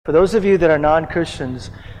For those of you that are non-Christians,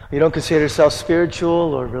 you don't consider yourself spiritual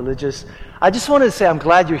or religious, I just wanted to say I'm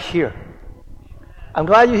glad you're here. I'm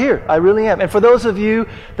glad you're here. I really am. And for those of you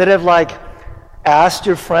that have asked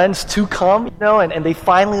your friends to come, and they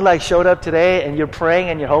finally showed up today, and you're praying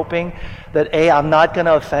and you're hoping that A, I'm not going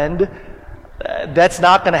to offend. That's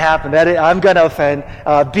not going to happen. I'm going to offend.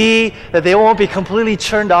 B, that they won't be completely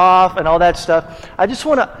turned off and all that stuff. I just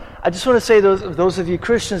want to say those of you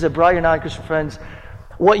Christians that brought your non-Christian friends,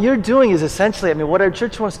 what you're doing is essentially, what our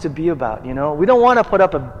church wants to be about, We don't want to put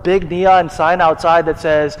up a big neon sign outside that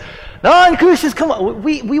says, non-Christians, come on.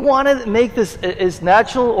 We want to make this as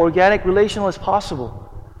natural, organic, relational as possible.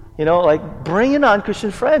 Bring in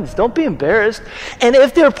non-Christian friends. Don't be embarrassed. And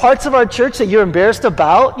if there are parts of our church that you're embarrassed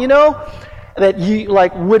about, that you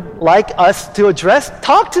would like us to address,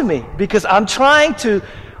 talk to me. Because I'm trying to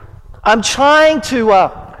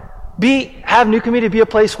have New Community be a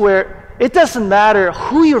place where it doesn't matter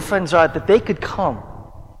who your friends are, that they could come.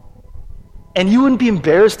 And you wouldn't be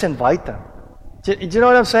embarrassed to invite them. Do you know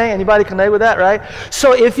what I'm saying? Anybody connect with that, right?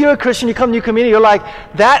 So if you're a Christian, you come to New Community, you're like,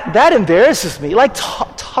 that embarrasses me.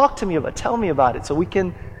 Talk to me tell me about it so we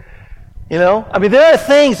can, there are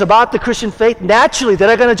things about the Christian faith naturally that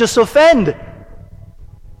are going to just offend.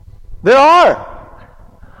 There are.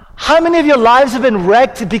 How many of your lives have been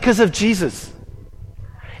wrecked because of Jesus?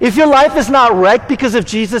 If your life is not wrecked because of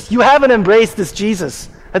Jesus, you haven't embraced this Jesus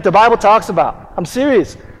that the Bible talks about. I'm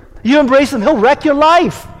serious. You embrace him, he'll wreck your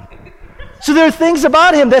life. So there are things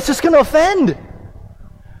about him that's just going to offend.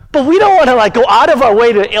 But we don't want to go out of our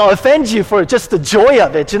way to offend you for just the joy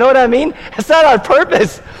of it. You know what I mean? It's not our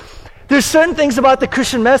purpose. There's certain things about the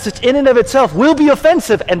Christian message in and of itself will be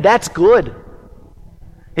offensive, and that's good.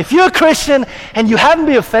 If you're a Christian and you haven't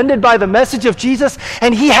been offended by the message of Jesus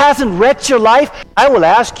and he hasn't wrecked your life, I will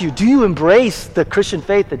ask you, do you embrace the Christian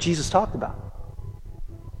faith that Jesus talked about?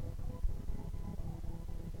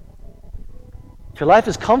 If your life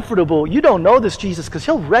is comfortable, you don't know this Jesus because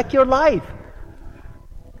he'll wreck your life.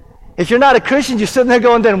 If you're not a Christian, you're sitting there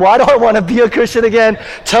going, then why do I want to be a Christian again?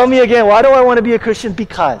 Tell me again, why do I want to be a Christian?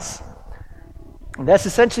 Because. And that's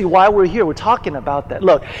essentially why we're here. We're talking about that.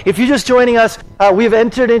 Look, if you're just joining us, we've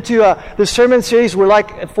entered into the sermon series.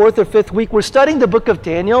 We're fourth or fifth week. We're studying the book of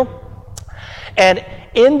Daniel. And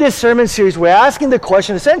in this sermon series, we're asking the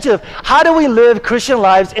question essentially of how do we live Christian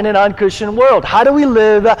lives in an unchristian world? How do we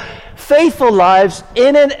live faithful lives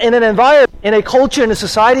in an environment, in a culture, in a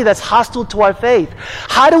society that's hostile to our faith?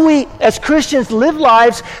 How do we, as Christians, live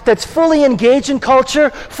lives that's fully engaged in culture,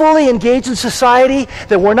 fully engaged in society,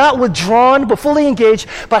 that we're not withdrawn, but fully engaged?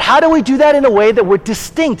 But how do we do that in a way that we're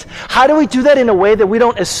distinct? How do we do that in a way that we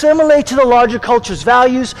don't assimilate to the larger culture's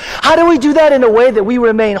values? How do we do that in a way that we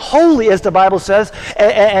remain holy, as the Bible says,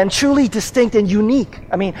 and truly distinct and unique?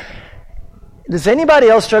 Does anybody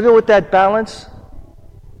else struggle with that balance?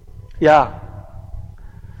 Yeah.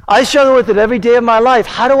 I struggle with it every day of my life.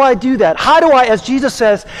 How do I do that? How do I, as Jesus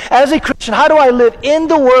says, as a Christian, how do I live in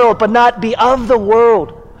the world but not be of the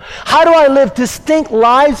world? How do I live distinct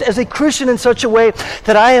lives as a Christian in such a way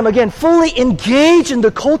that I am, again, fully engaged in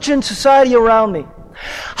the culture and society around me?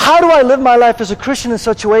 How do I live my life as a Christian in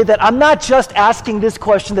such a way that I'm not just asking this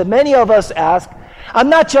question that many of us ask? I'm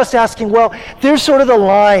not just asking, well, there's sort of the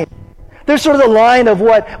line. There's sort of the line of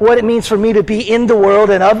what it means for me to be in the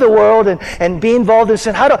world and of the world and be involved in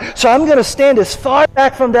sin. So I'm going to stand as far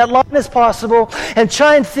back from that line as possible and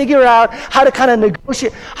try and figure out how to kind of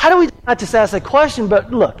negotiate. How do we not just ask that question,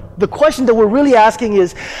 but look, the question that we're really asking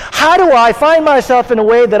is, how do I find myself in a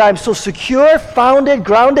way that I'm so secure, founded,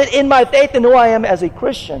 grounded in my faith and who I am as a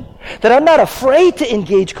Christian, that I'm not afraid to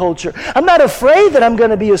engage culture. I'm not afraid that I'm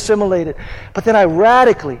going to be assimilated, but then I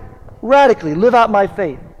radically live out my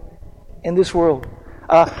faith in this world.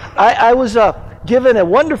 I was given a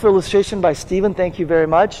wonderful illustration by Stephen. Thank you very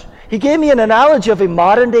much. He gave me an analogy of a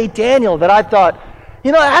modern-day Daniel that I thought,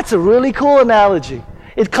 that's a really cool analogy.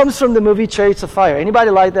 It comes from the movie Chariots of Fire.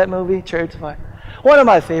 Anybody like that movie, Chariots of Fire? One of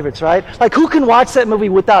my favorites, right? Who can watch that movie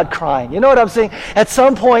without crying? You know what I'm saying? At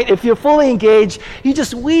some point, if you're fully engaged, you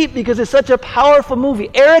just weep because it's such a powerful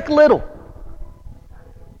movie. Eric Liddell,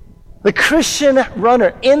 the Christian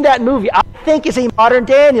runner in that movie, I think is a modern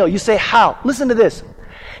Daniel. You say, how? Listen to this.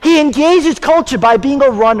 He engages culture by being a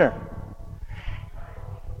runner.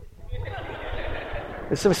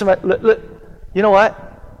 You know what?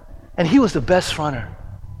 And he was the best runner.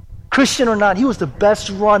 Christian or not, he was the best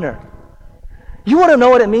runner. You want to know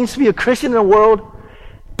what it means to be a Christian in the world?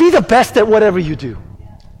 Be the best at whatever you do.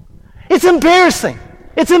 It's embarrassing.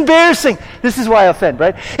 It's embarrassing. This is why I offend,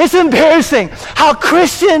 right? It's embarrassing how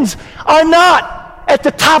Christians are not at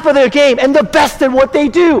the top of their game and the best at what they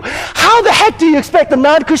do. How the heck do you expect the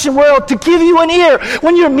non-Christian world to give you an ear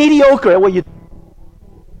when you're mediocre at what you do?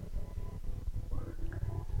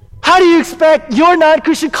 How do you expect your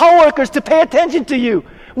non-Christian coworkers to pay attention to you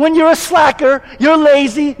when you're a slacker, you're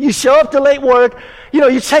lazy, you show up to late work,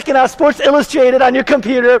 you're checking out Sports Illustrated on your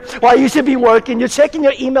computer while you should be working, you're checking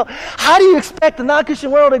your email. How do you expect the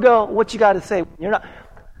non-Christian world to go, what you got to say? You're not.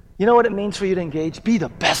 You know what it means for you to engage? Be the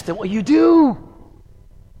best at what you do.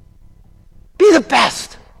 Be the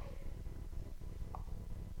best.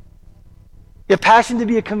 Your passion to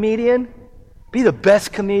be a comedian? Be the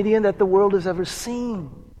best comedian that the world has ever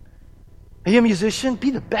seen. Are you a musician?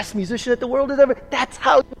 Be the best musician that the world has ever. That's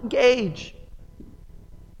how you engage.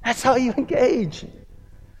 That's how you engage.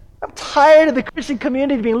 I'm tired of the Christian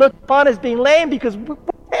community being looked upon as being lame because we're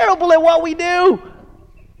terrible at what we do.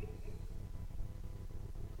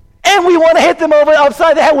 And we want to hit them over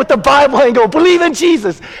upside the head with the Bible and go, believe in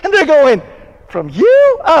Jesus. And they're going, from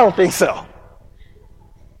you? I don't think so.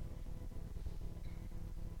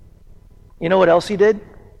 You know what else he did?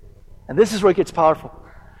 And this is where it gets powerful.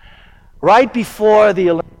 Right before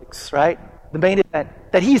the Olympics, right? The main event,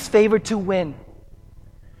 that he's favored to win.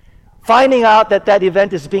 Finding out that that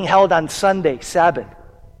event is being held on Sunday, Sabbath,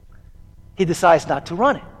 he decides not to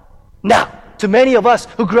run it. Now, to many of us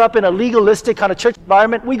who grew up in a legalistic kind of church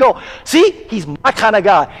environment, we go, see, he's my kind of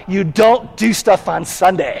guy. You don't do stuff on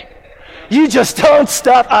Sunday. You just don't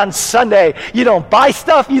stuff on Sunday. You don't buy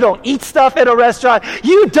stuff. You don't eat stuff at a restaurant.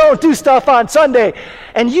 You don't do stuff on Sunday.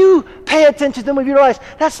 And you pay attention to him and you realize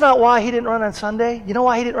that's not why he didn't run on Sunday. You know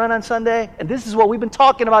why he didn't run on Sunday? And this is what we've been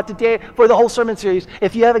talking about today for the whole sermon series.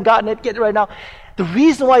 If you haven't gotten it, get it right now. The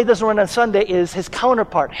reason why he doesn't run on Sunday is his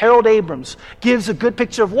counterpart, Harold Abrams, gives a good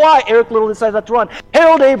picture of why Eric Liddell decides not to run.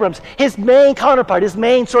 Harold Abrams, his main counterpart, his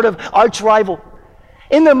main sort of arch rival.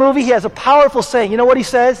 In the movie, he has a powerful saying. You know what he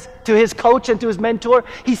says to his coach and to his mentor?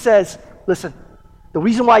 He says, listen, the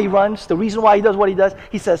reason why he runs, the reason why he does what he does,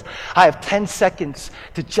 he says, I have 10 seconds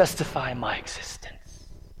to justify my existence.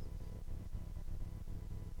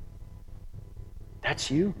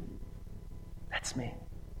 That's you. That's me.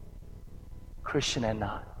 Christian and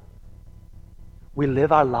not. We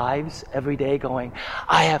live our lives every day going,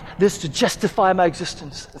 I have this to justify my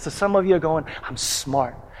existence. And so some of you are going, I'm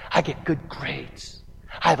smart. I get good grades.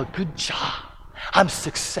 I have a good job. I'm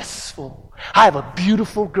successful. I have a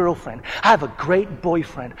beautiful girlfriend. I have a great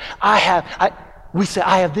boyfriend. We say,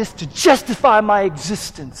 I have this to justify my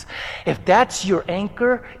existence. If that's your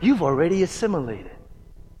anchor, you've already assimilated.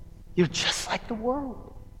 You're just like the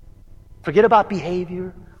world. Forget about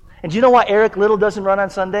behavior. And do you know why Eric Liddell doesn't run on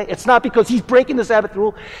Sunday? It's not because he's breaking the Sabbath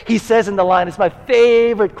rule. He says in the line, it's my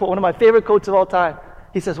favorite quote, one of my favorite quotes of all time.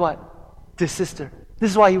 He says what? To his sister.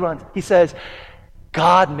 This is why he runs. He says,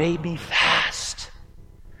 God made me fast,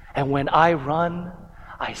 and when I run,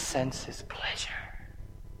 I sense His pleasure.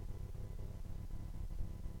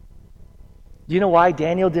 Do you know why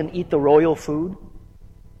Daniel didn't eat the royal food?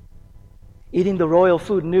 Eating the royal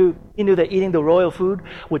food, he knew that eating the royal food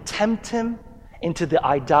would tempt him into the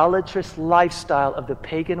idolatrous lifestyle of the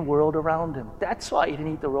pagan world around him. That's why he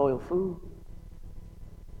didn't eat the royal food.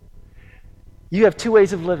 You have two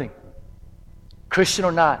ways of living, Christian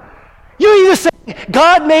or not. You either say,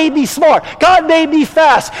 God made me smart. God made me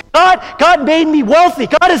fast. God made me wealthy.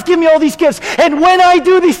 God has given me all these gifts. And when I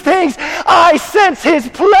do these things, I sense His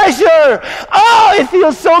pleasure. Oh, it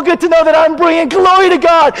feels so good to know that I'm bringing glory to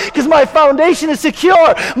God because my foundation is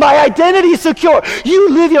secure. My identity is secure.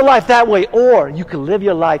 You live your life that way. Or you can live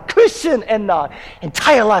your life, Christian and not,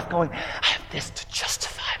 entire life going, I have this to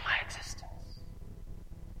justify my existence.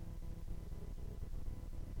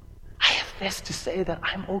 I have this to say that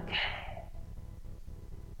I'm okay.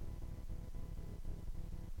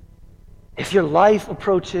 If your life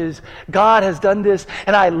approaches, God has done this,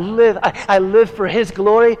 and I live for His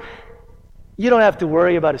glory, you don't have to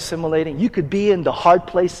worry about assimilating. You could be in the hard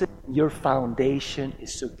places. Your foundation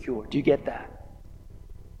is secure. Do you get that?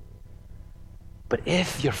 But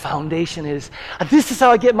if your foundation is, this is how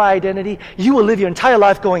I get my identity, you will live your entire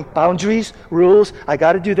life going, boundaries, rules, I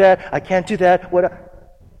got to do that, I can't do that.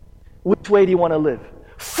 Which way do you want to live?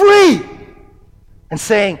 Free! And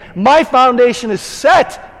saying, my foundation is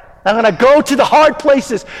set. I'm going to go to the hard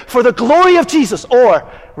places for the glory of Jesus. Or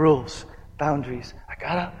rules, boundaries.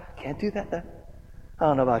 Can't do that. I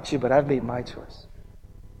don't know about you, but I've made my choice.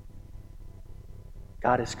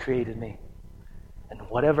 God has created me. And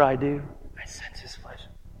whatever I do, I sense His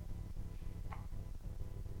pleasure.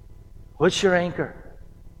 What's your anchor?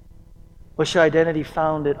 What's your identity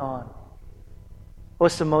founded on?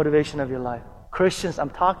 What's the motivation of your life? Christians,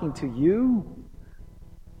 I'm talking to you.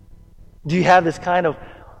 Do you have this kind of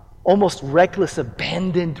almost reckless,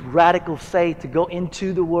 abandoned, radical faith to go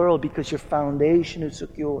into the world because your foundation is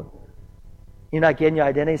secure? You're not getting your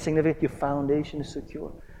identity significant, your foundation is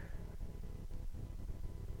secure.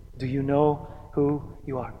 Do you know who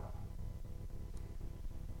you are?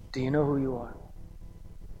 Do you know who you are?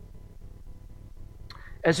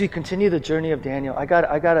 As we continue the journey of Daniel, I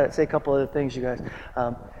gotta say a couple other things, you guys.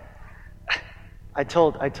 I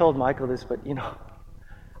told Michael this, but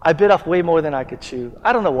I bit off way more than I could chew.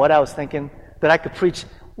 I don't know what I was thinking, that I could preach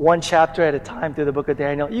one chapter at a time through the book of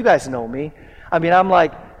Daniel. You guys know me. I mean, I'm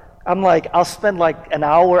like, I'll spend like an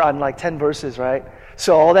hour on like 10 verses, right?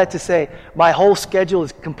 So all that to say, my whole schedule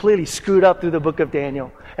is completely screwed up through the book of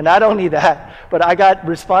Daniel. And not only that, but I got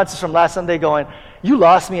responses from last Sunday going, you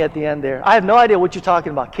lost me at the end there. I have no idea what you're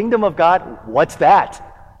talking about. Kingdom of God? What's that?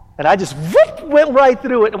 And I just went right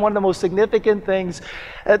through it. And one of the most significant things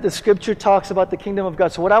that the Scripture talks about the kingdom of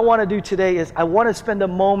God. So what I want to do today is I want to spend a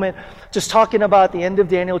moment just talking about the end of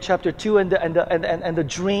Daniel chapter 2 and the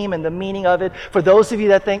dream and the meaning of it. For those of you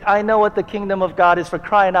that think, I know what the kingdom of God is, for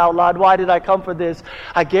crying out loud, why did I come for this?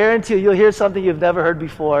 I guarantee you'll hear something you've never heard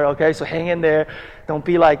before, okay? So hang in there. Don't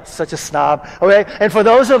be like such a snob, okay? And for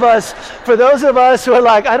those of us who are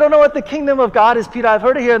like, I don't know what the kingdom of God is, Peter, I've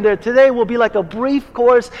heard it here and there. Today will be like a brief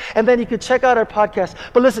course, and then you can check out our podcast.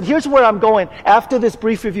 But listen, here's where I'm going after this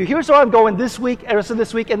brief review. Here's where I'm going this week, rest of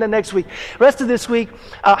this week, and then next week. Rest of this week,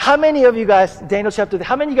 how many of you guys, Daniel chapter 3,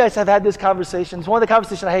 how many of you guys have had this conversation? It's one of the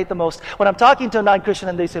conversations I hate the most. When I'm talking to a non-Christian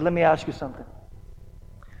and they say, let me ask you something.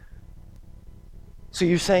 So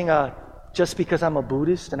you're saying, just because I'm a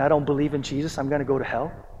Buddhist and I don't believe in Jesus, I'm going to go to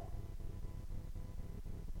hell?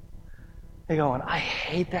 They're going, I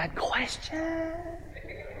hate that question.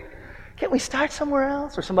 Can't we start somewhere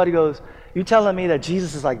else? Or somebody goes, you telling me that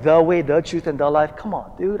Jesus is like the way, the truth, and the life? Come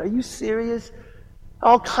on, dude, are you serious?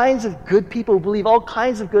 All kinds of good people believe all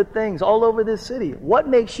kinds of good things all over this city. What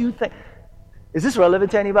makes you think? Is this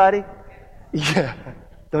relevant to anybody? Yeah.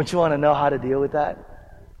 Don't you want to know how to deal with that?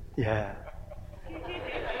 Yeah.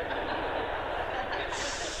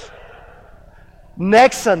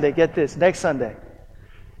 Next Sunday, get this, next Sunday.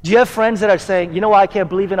 Do you have friends that are saying, you know why I can't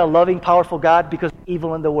believe in a loving, powerful God? Because of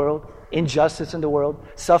evil in the world, injustice in the world,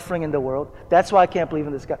 suffering in the world. That's why I can't believe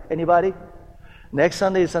in this God. Anybody? Next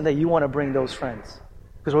Sunday is Sunday, you want to bring those friends.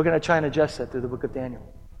 Because we're going to try and adjust that through the book of Daniel.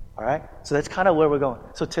 All right? So that's kind of where we're going.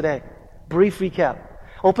 So today, brief recap.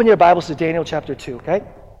 Open your Bibles to Daniel chapter 2, okay?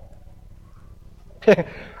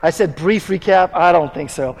 I said brief recap. I don't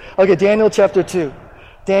think so. Okay, Daniel chapter 2.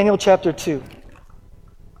 Daniel chapter 2.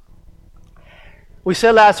 We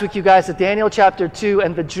said last week, you guys, that Daniel chapter 2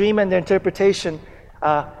 and the dream and the interpretation.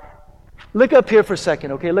 Look up here for a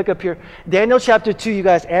second, okay? Look up here. Daniel chapter 2, you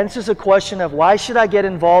guys, answers the question of why should I get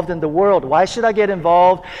involved in the world? Why should I get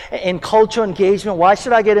involved in cultural engagement? Why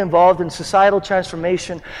should I get involved in societal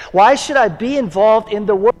transformation? Why should I be involved in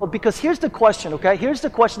the world? Because here's the question, okay? Here's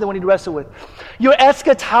the question that we need to wrestle with. Your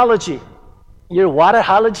eschatology. Your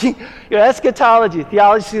whatology, your eschatology,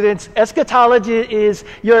 theology students, eschatology is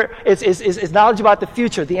knowledge about the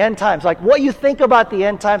future, the end times, like what you think about the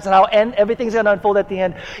end times and how everything's going to unfold at the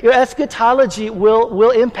end. Your eschatology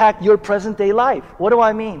will impact your present day life. What do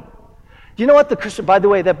I mean? Do you know what the Christian, by the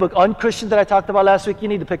way, that book, Unchristian, that I talked about last week, you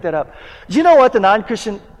need to pick that up. Do you know what the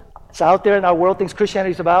non-Christian out there in our world thinks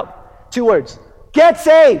Christianity is about? 2 words. Get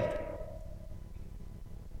saved.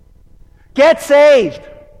 Get saved.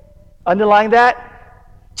 Underlying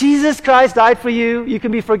that, Jesus Christ died for you. You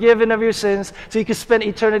can be forgiven of your sins so you can spend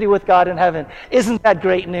eternity with God in heaven. Isn't that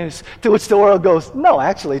great news? To which the world goes, no,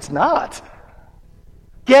 actually, it's not.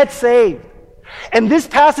 Get saved. And this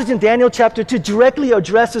passage in Daniel chapter 2 directly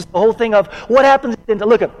addresses the whole thing of what happens.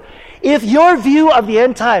 Look up. If your view of the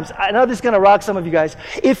end times, I know this is going to rock some of you guys.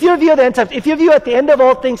 If your view of the end times, if your view at the end of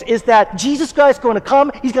all things is that Jesus Christ is going to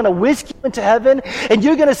come, He's going to whisk you into heaven, and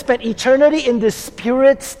you're going to spend eternity in this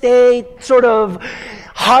spirit state, sort of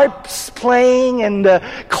harps playing and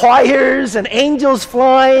choirs and angels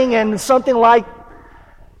flying and something like,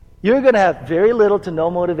 you're going to have very little to no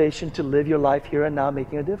motivation to live your life here and now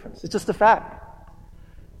making a difference. It's just a fact.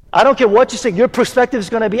 I don't care what you say. Your perspective is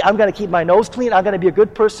going to be, I'm going to keep my nose clean. I'm going to be a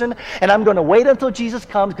good person. And I'm going to wait until Jesus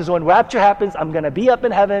comes because when rapture happens, I'm going to be up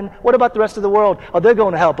in heaven. What about the rest of the world? Oh, they're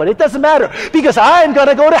going to hell. But it doesn't matter because I'm going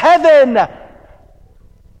to go to heaven.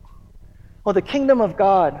 Well, the kingdom of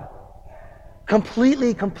God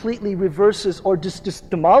completely reverses or just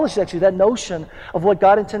demolishes actually that notion of what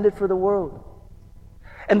God intended for the world.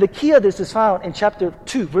 And the key of this is found in chapter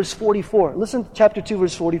 2, verse 44. Listen to chapter 2,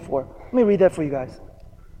 verse 44. Let me read that for you guys.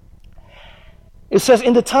 It says,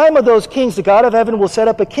 in the time of those kings, the God of heaven will set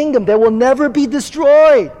up a kingdom that will never be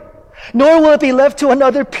destroyed. nor will it be left to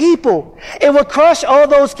another people. It will crush all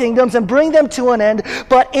those kingdoms and bring them to an end,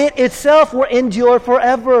 but it itself will endure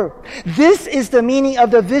forever. This is the meaning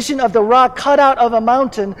of the vision of the rock cut out of a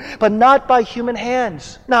mountain, but not by human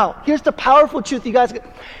hands. Now, here's the powerful truth, you guys.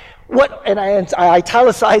 And I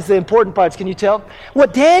italicize the important parts, can you tell?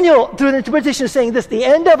 What Daniel, through the interpretation, is saying this: the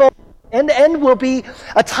end will be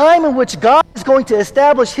a time in which God is going to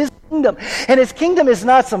establish His kingdom. And His kingdom is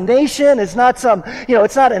not some nation, it's not some,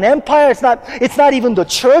 it's not an empire, it's not even the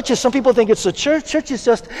church, as some people think it's the church. Church is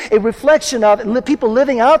just a reflection of people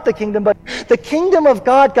living out the kingdom. But the kingdom of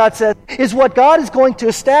God, God says, is what God is going to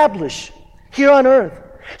establish here on earth.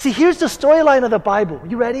 See, here's the storyline of the Bible.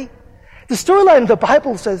 You ready? The storyline of the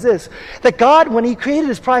Bible says this, that God, when He created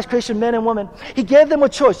His prized creation, men and women, He gave them a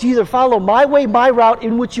choice. You either follow my way, my route,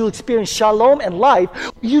 in which you'll experience shalom and life,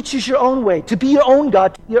 or you choose your own way, to be your own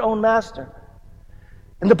God, to be your own master.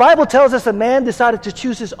 And the Bible tells us that man decided to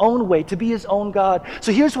choose his own way, to be his own God.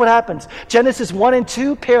 So here's what happens. Genesis 1 and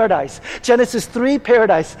 2, paradise. Genesis 3,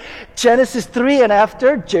 paradise. Genesis 3 and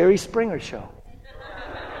after, Jerry Springer Show.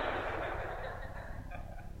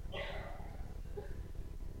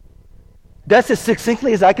 That's as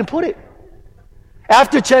succinctly as I can put it.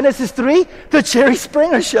 After Genesis 3, the Jerry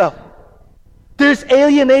Springer Show. There's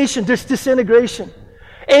alienation, there's disintegration.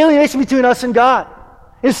 Alienation between us and God.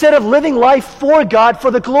 Instead of living life for God,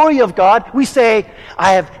 for the glory of God, we say,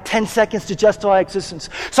 I have 10 seconds to justify existence.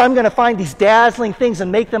 So I'm going to find these dazzling things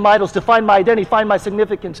and make them idols to find my identity, find my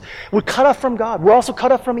significance. We're cut off from God. We're also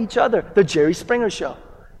cut off from each other. The Jerry Springer Show.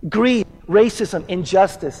 Greed, racism,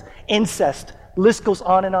 injustice, incest. List goes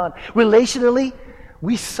on and on. Relationally,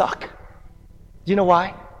 we suck. Do you know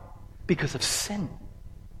why? Because of sin.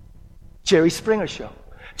 Jerry Springer Show.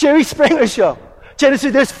 Jerry Springer Show.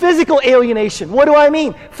 Genesis, there's physical alienation. What do I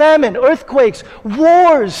mean? Famine, earthquakes,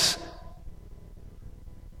 wars.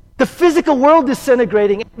 The physical world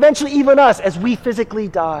disintegrating, eventually even us as we physically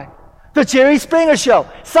die. The Jerry Springer Show.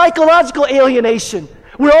 Psychological alienation.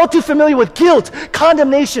 We're all too familiar with guilt,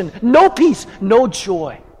 condemnation, no peace, no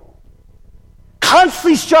joy.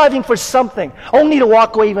 Constantly striving for something, only to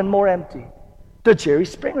walk away even more empty. The Jerry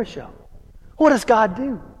Springer Show. What does God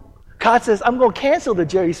do? God says, I'm going to cancel the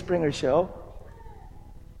Jerry Springer Show.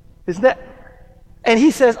 Isn't that? And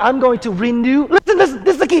He says, I'm going to renew. Listen,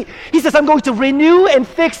 this is the key. He says, I'm going to renew and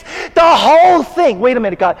fix the whole thing. Wait a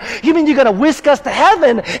minute, God. You mean you're going to whisk us to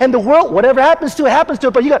heaven and the world, whatever happens to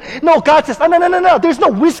it, but no, God says, no. There's no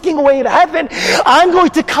whisking away into heaven. I'm going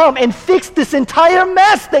to come and fix this entire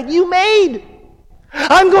mess that you made.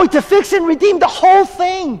 I'm going to fix and redeem the whole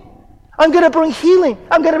thing. I'm going to bring healing.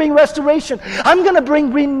 I'm going to bring restoration. I'm going to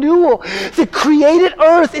bring renewal. The created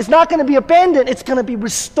earth is not going to be abandoned. It's going to be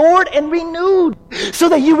restored and renewed so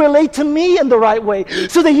that you relate to me in the right way,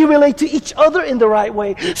 so that you relate to each other in the right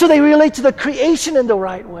way, so that you relate to the creation in the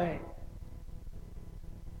right way.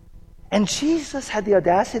 And Jesus had the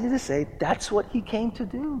audacity to say, that's what He came to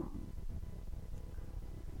do.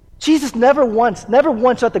 Jesus never once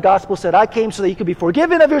throughout the gospel said, I came so that you could be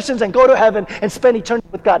forgiven of your sins and go to heaven and spend eternity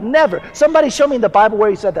with God. Never. Somebody show me in the Bible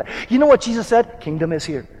where He said that. You know what Jesus said? Kingdom is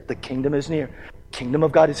here. The kingdom is near. Kingdom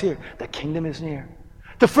of God is here. The kingdom is near.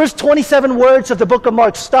 The first 27 words of the book of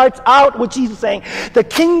Mark starts out with Jesus saying, the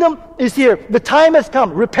kingdom is here. The time has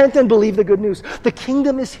come. Repent and believe the good news. The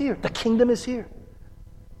kingdom is here. The kingdom is here.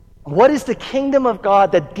 What is the kingdom of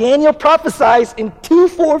God that Daniel prophesies in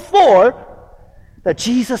 2:4:4 that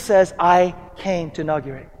Jesus says, I came to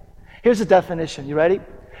inaugurate? Here's the definition. You ready?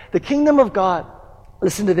 The kingdom of God,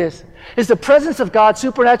 listen to this, is the presence of God's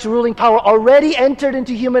supernatural ruling power already entered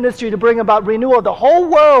into human history to bring about renewal of the whole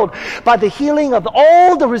world by the healing of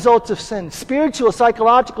all the results of sin, spiritual,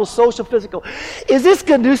 psychological, social, physical. Is this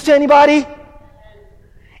good news to anybody?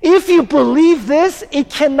 If you believe this, it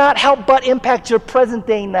cannot help but impact your present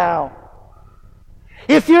day now.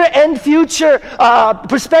 If your end future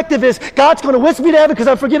perspective is, God's going to whisk me to heaven because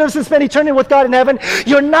I'm forgiven and spend eternity with God in heaven,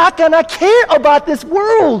 you're not going to care about this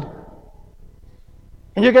world.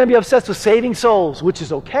 And you're going to be obsessed with saving souls, which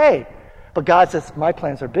is okay. But God says, my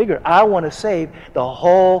plans are bigger. I want to save the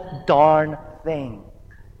whole darn thing.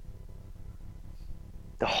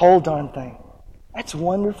 The whole darn thing. That's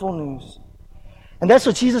wonderful news. And that's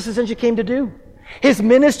what Jesus essentially came to do. His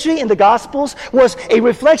ministry in the Gospels was a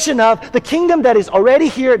reflection of the kingdom that is already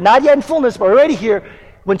here, not yet in fullness, but already here,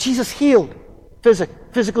 when Jesus healed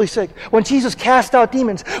physically sick, when Jesus cast out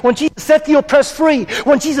demons, when Jesus set the oppressed free,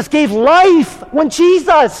 when Jesus gave life, when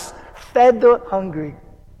Jesus fed the hungry.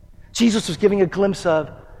 Jesus was giving a glimpse of,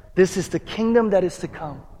 this is the kingdom that is to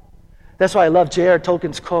come. That's why I love J.R.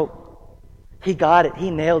 Tolkien's quote. He got it.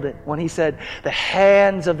 He nailed it when he said, the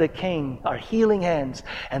hands of the king are healing hands,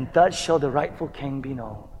 and thus shall the rightful king be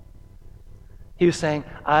known. He was saying,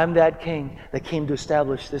 I'm that king that came to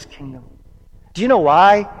establish this kingdom. Do you know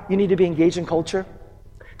why you need to be engaged in culture?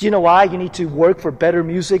 Do you know why you need to work for better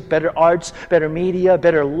music, better arts, better media,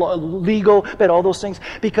 better legal, better all those things?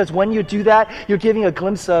 Because when you do that, you're giving a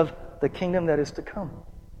glimpse of the kingdom that is to come.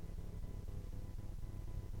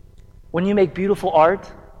 When you make beautiful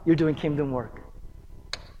art, you're doing kingdom work.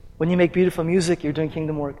 When you make beautiful music, you're doing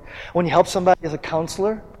kingdom work. When you help somebody as a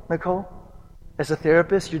counselor, Nicole, as a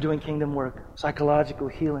therapist, you're doing kingdom work. Psychological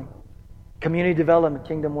healing. Community development,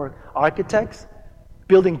 kingdom work. Architects,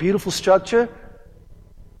 building beautiful structure,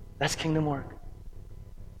 that's kingdom work.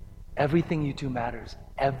 Everything you do matters.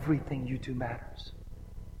 Everything you do matters.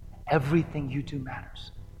 Everything you do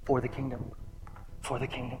matters for the kingdom. For the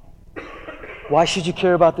kingdom. Why should you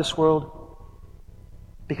care about this world?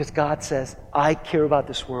 Because God says, I care about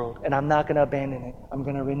this world, and I'm not going to abandon it. I'm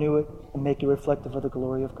going to renew it and make it reflective of the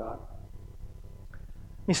glory of God.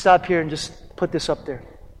 Let me stop here and just put this up there.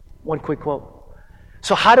 One quick quote.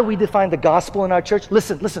 So how do we define the gospel in our church?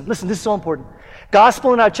 Listen. This is so important.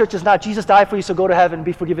 Gospel in our church is not Jesus died for you, so go to heaven and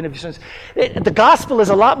be forgiven of your sins. The gospel is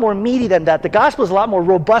a lot more meaty than that. The gospel is a lot more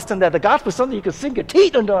robust than that. The gospel is something you can sink your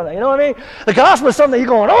teeth into. You know what I mean? The gospel is something you're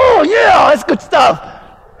going, oh yeah, that's good stuff.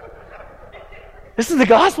 This is the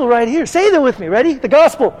gospel right here. Say that with me. Ready? The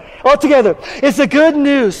gospel. All together. It's the good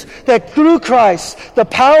news that through Christ, the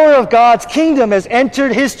power of God's kingdom has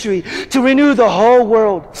entered history to renew the whole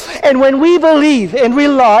world. And when we believe and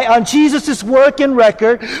rely on Jesus' work and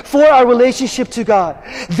record for our relationship to God,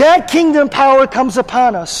 that kingdom power comes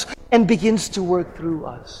upon us and begins to work through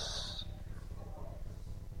us.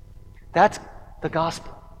 That's the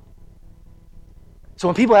gospel. So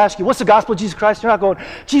when people ask you, what's the gospel of Jesus Christ? You're not going,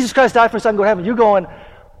 Jesus Christ died for us, I can go to heaven. You're going,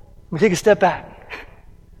 let me take a step back.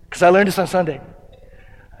 Because I learned this on Sunday.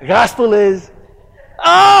 The gospel is,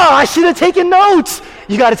 I should have taken notes.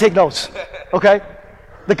 You got to take notes. Okay?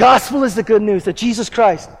 The gospel is the good news that Jesus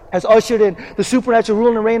Christ has ushered in the supernatural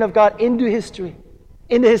rule and reign of God into history.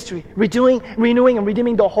 Renewing and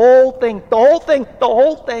redeeming the whole thing.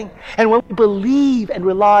 And when we believe and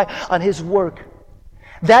rely on His work,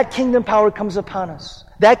 that kingdom power comes upon us.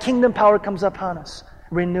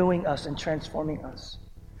 Renewing us and transforming us.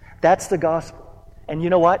 That's the gospel. And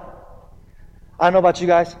you know what? I don't know about you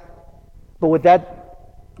guys, but with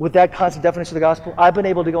that constant definition of the gospel, I've been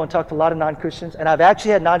able to go and talk to a lot of non-Christians, and I've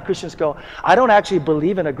actually had non-Christians go, I don't actually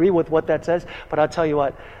believe and agree with what that says, but I'll tell you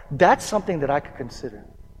what, that's something that I could consider.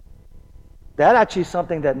 That actually is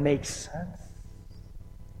something that makes sense.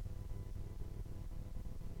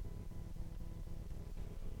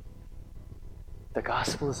 The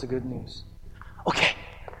gospel is the good news. Okay.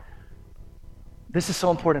 This is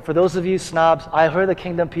so important. For those of you snobs, I heard the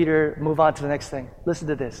kingdom, Peter, move on to the next thing. Listen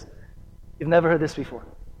to this. You've never heard this before.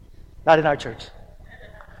 Not in our church.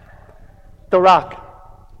 The rock.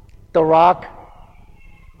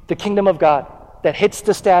 The kingdom of God that hits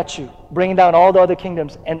the statue, bringing down all the other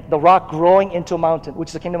kingdoms, and the rock growing into a mountain, which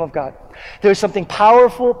is the kingdom of God. There's something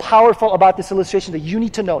powerful about this illustration that you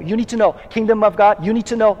need to know. You need to know. Kingdom of God, you need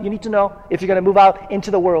to know if you're going to move out into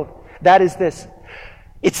the world. That is this.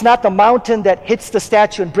 It's not the mountain that hits the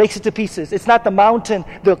statue and breaks it to pieces. It's not the mountain,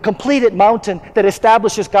 the completed mountain that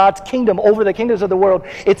establishes God's kingdom over the kingdoms of the world.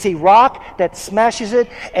 It's a rock that smashes it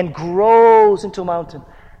and grows into a mountain.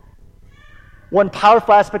 One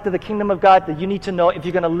powerful aspect of the kingdom of God that you need to know if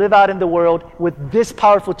you're going to live out in the world with this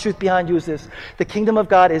powerful truth behind you is this. The kingdom of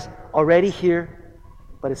God is already here,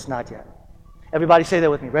 but it's not yet. Everybody say that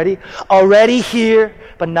with me. Ready? Already here,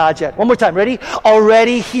 but not yet. One more time. Ready?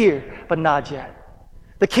 Already here, but not yet.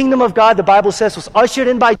 The kingdom of God, the Bible says, was ushered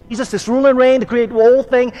in by Jesus. This rule and reign to create the whole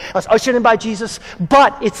thing was ushered in by Jesus,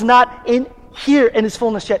 but it's not in here in its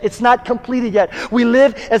fullness yet. It's not completed yet. We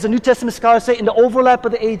live, as the New Testament scholars say, in the overlap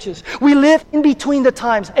of the ages. We live in between the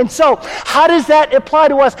times. And so, how does that apply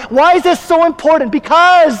to us? Why is this so important?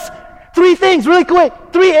 Because three things, really quick.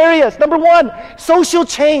 Three areas. Number one, social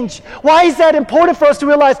change. Why is that important for us to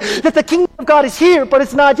realize that the kingdom of God is here, but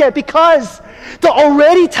it's not yet? Because the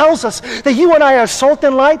already tells us that you and I are salt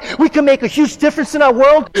and light. We can make a huge difference in our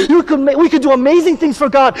world. We could do amazing things for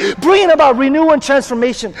God, bringing about renewal and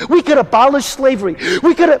transformation. We could abolish slavery.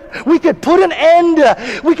 We could put an end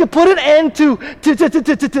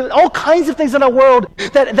to all kinds of things in our world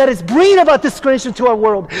that is bringing about discrimination to our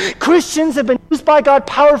world. Christians have been used by God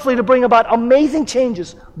powerfully to bring about amazing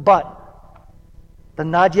changes, but the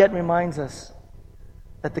not yet reminds us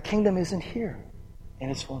that the kingdom isn't here in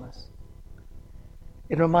its fullness.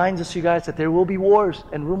 It reminds us, you guys, that there will be wars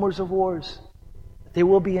and rumors of wars. there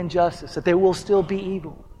will be injustice, that there will still be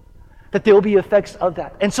evil, that there will be effects of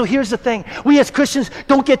that. And so here's the thing. We as Christians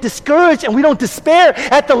don't get discouraged and we don't despair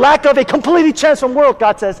at the lack of a completely transformed world.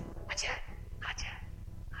 God says, not yet, not yet,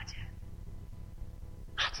 not yet,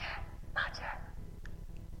 not yet, not yet.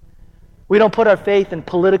 We don't put our faith in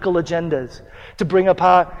political agendas to bring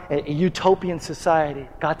about a utopian society.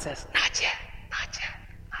 God says, not yet, not yet,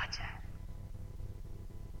 not yet.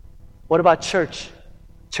 What about church?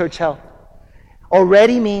 Church health.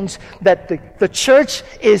 Already means that the church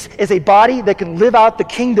is a body that can live out the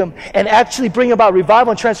kingdom and actually bring about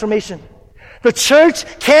revival and transformation. The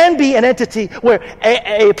church can be an entity where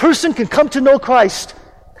a person can come to know Christ.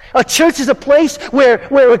 A church is a place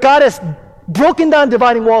where God has broken down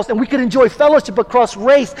dividing walls and we can enjoy fellowship across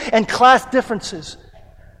race and class differences.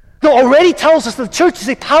 The already tells us that the church is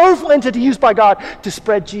a powerful entity used by God to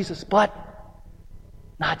spread Jesus, but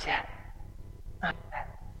not yet.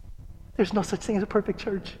 There's no such thing as a perfect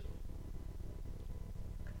church.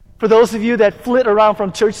 For those of you that flit around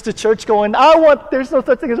from church to church going, there's no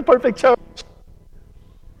such thing as a perfect church.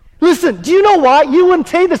 Listen, do you know why? You wouldn't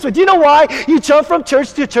say this, but do you know why you jump from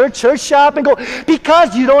church to church shop and go?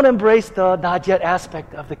 Because you don't embrace the not yet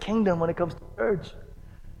aspect of the kingdom when it comes to church.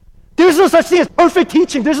 There's no such thing as perfect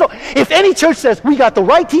teaching. If any church says, we got the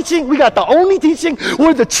right teaching, we got the only teaching,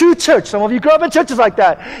 we're the true church. Some of you grew up in churches like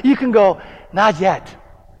that. You can go, not yet.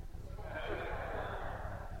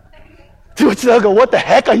 To which they'll go, what the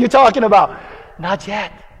heck are you talking about? Not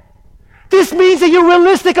yet. This means that you're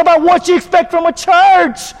realistic about what you expect from a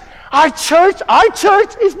church. Our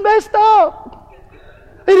church is messed up.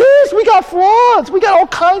 It is. We got flaws. We got all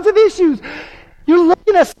kinds of issues. You're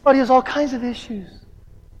looking at somebody who has all kinds of issues.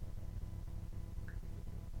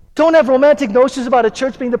 Don't have romantic notions about a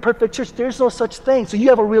church being the perfect church. There's no such thing. So you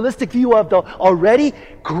have a realistic view of the already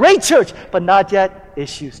great church, but not yet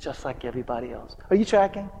issues just like everybody else. Are you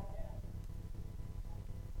tracking?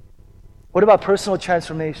 What about personal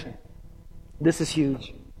transformation? This is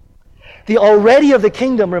huge. The already of the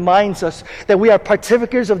kingdom reminds us that we are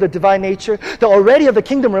partakers of the divine nature. The already of the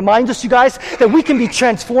kingdom reminds us, you guys, that we can be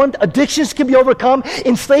transformed. Addictions can be overcome.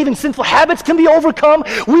 Enslaving sinful habits can be overcome.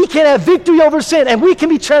 We can have victory over sin, and we can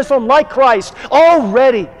be transformed like Christ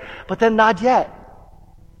already. But then not yet.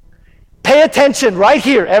 Pay attention right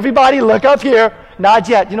here. Everybody look up here. Not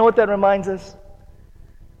yet. You know what that reminds us?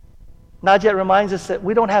 Not yet reminds us that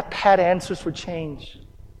we don't have pat answers for change.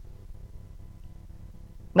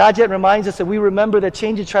 Not yet reminds us that we remember that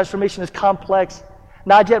change and transformation is complex.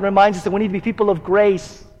 Not yet reminds us that we need to be people of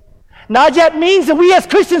grace. Not yet means that we as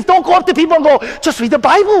Christians don't go up to people and go, just read the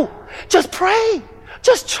Bible. Just pray.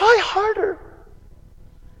 Just try harder.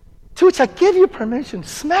 To which I give you permission,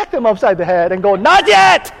 smack them upside the head and go, not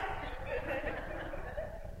yet.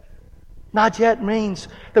 Not yet means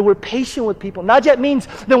that we're patient with people. Not yet means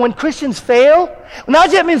that when Christians fail, not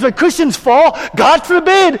yet means when Christians fall, God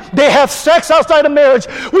forbid, they have sex outside of marriage.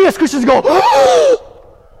 We as Christians go, oh!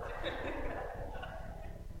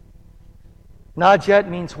 Not yet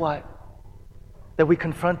means what? That we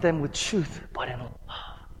confront them with truth, but in love.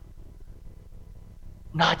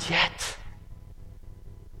 Not yet.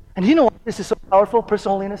 And you know why this is so powerful,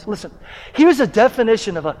 personal holiness? Listen, here's a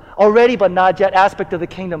definition of a already but not yet aspect of the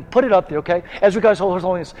kingdom. Put it up there, okay? As regards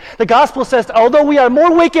holiness. The gospel says, although we are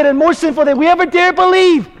more wicked and more sinful than we ever dare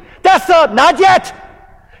believe, that's not yet.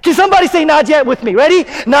 Can somebody say not yet with me? Ready?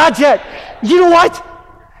 Not yet. You know what?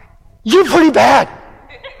 You're pretty bad.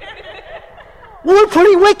 We're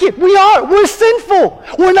pretty wicked. We are. We're sinful.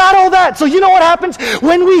 We're not all that. So you know what happens?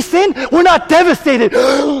 When we sin, we're not devastated.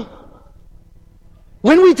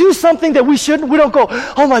 When we do something that we shouldn't, we don't go,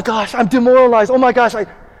 oh my gosh, I'm demoralized. Oh my gosh.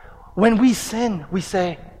 When we sin, we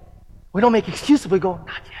say, we don't make excuses. We go,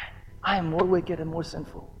 not yet. I am more wicked and more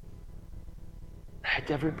sinful. I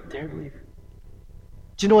never dare believe.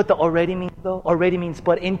 Do you know what the already means, though? Already means,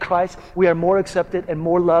 but in Christ, we are more accepted and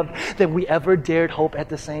more loved than we ever dared hope at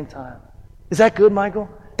the same time. Is that good, Michael?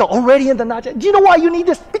 The already and the not yet. Do you know why you need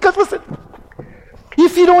this? Because listen,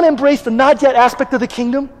 if you don't embrace the not yet aspect of the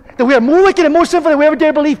kingdom, that we are more wicked and more sinful than we ever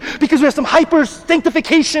dare believe because we have some hyper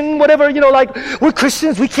sanctification, whatever, like we're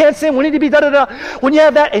Christians, we can't sin, we need to be da-da-da. When you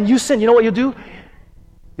have that and you sin, you know what you'll do?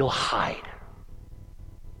 You'll hide.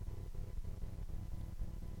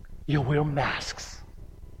 You'll wear masks.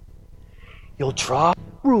 You'll draw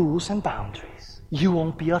rules and boundaries. You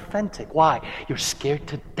won't be authentic. Why? You're scared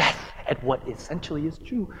to death at what essentially is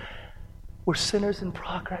true. We're sinners in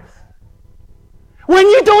progress. When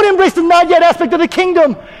you don't embrace the not yet aspect of the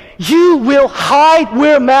kingdom, you will hide,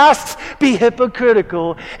 wear masks, be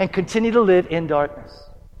hypocritical, and continue to live in darkness.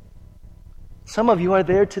 Some of you are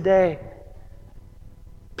there today.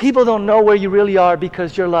 People don't know where you really are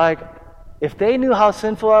because you're like, if they knew how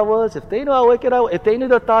sinful I was, if they knew how wicked I was, if they knew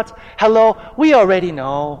their thoughts, hello, we already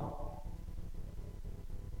know.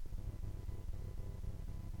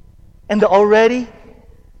 And the already,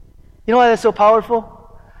 you know why that's so powerful?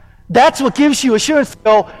 That's what gives you assurance to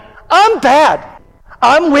go, I'm bad,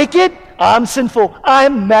 I'm wicked, I'm sinful,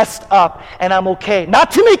 I'm messed up, and I'm okay. Not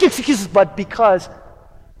to make excuses, but because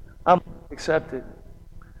I'm accepted.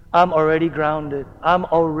 I'm already grounded. I'm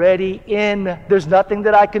already in. There's nothing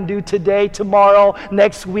that I can do today, tomorrow,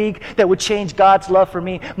 next week that would change God's love for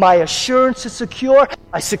me. My assurance is secure.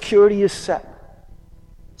 My security is set.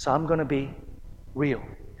 So I'm going to be real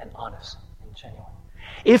and honest and genuine.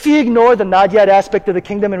 If you ignore the not yet aspect of the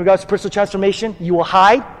kingdom in regards to personal transformation, you will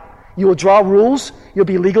hide. You will draw rules. You'll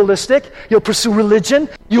be legalistic. You'll pursue religion.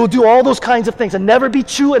 You'll do all those kinds of things and never be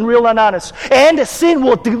true and real and honest. And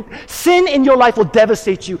sin in your life will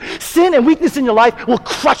devastate you. Sin and weakness in your life will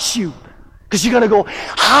crush you. Because you're going to go,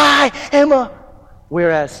 hi, Emma.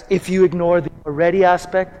 Whereas if you ignore the already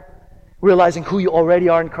aspect, realizing who you already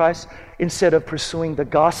are in Christ, instead of pursuing the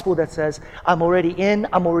gospel that says, I'm already in,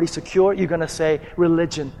 I'm already secure, you're going to say,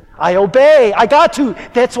 religion. I obey. I got to.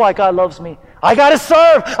 That's why God loves me. I got to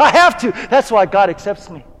serve. I have to. That's why God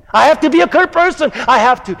accepts me. I have to be a good person. I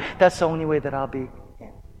have to. That's the only way that I'll be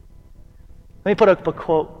in. Let me put up a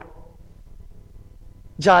quote.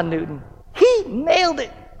 John Newton. He nailed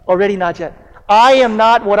it. Already not yet. I am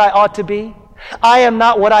not what I ought to be. I am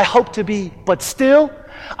not what I hope to be. But still,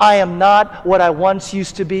 I am not what I once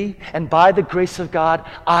used to be. And by the grace of God,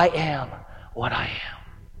 I am what I am.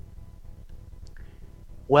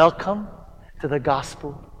 Welcome to the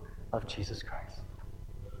gospel of Jesus Christ.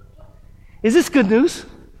 Is this good news?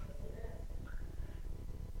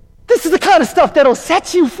 This is the kind of stuff that'll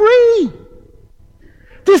set you free.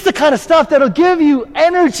 This is the kind of stuff that'll give you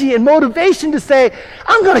energy and motivation to say,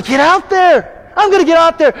 I'm going to get out there. I'm going to get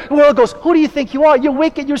out there. The world goes, who do you think you are? You're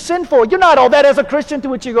wicked. You're sinful. You're not all that as a Christian. To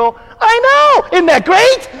which you go, I know. Isn't that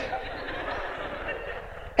great?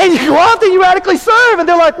 And you go out there, you radically serve. And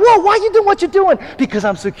they're like, whoa, why are you doing what you're doing? Because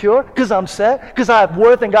I'm secure, because I'm set, because I have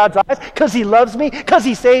worth in God's eyes, because He loves me, because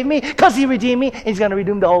He saved me, because He redeemed me, and He's going to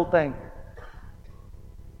redeem the whole thing.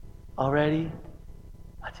 Already?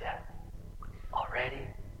 Not yet. Already?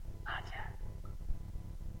 Not yet.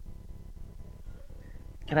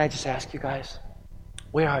 Can I just ask you guys,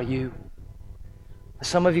 where are you?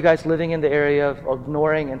 Some of you guys living in the area of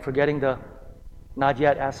ignoring and forgetting the not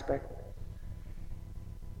yet aspect.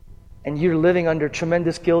 And you're living under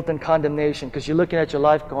tremendous guilt and condemnation because you're looking at your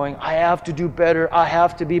life going, I have to do better. I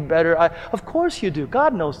have to be better. Of course you do.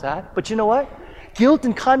 God knows that. But you know what? Guilt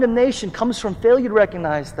and condemnation comes from failure to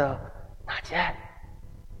recognize the not yet.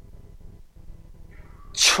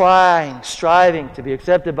 Striving to be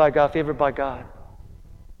accepted by God, favored by God.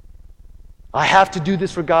 I have to do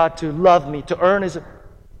this for God to love me, to earn His...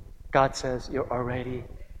 God says, you're already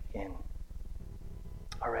in.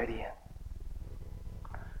 Already in.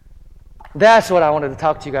 That's what I wanted to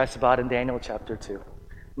talk to you guys about in Daniel chapter 2.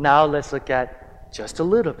 Now let's look at just a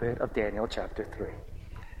little bit of Daniel chapter 3.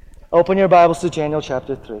 Open your Bibles to Daniel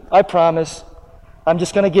chapter 3. I promise I'm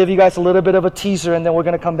just going to give you guys a little bit of a teaser and then we're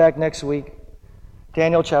going to come back next week.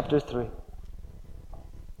 Daniel chapter 3.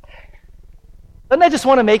 Doesn't that just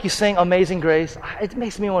want to make you sing Amazing Grace? It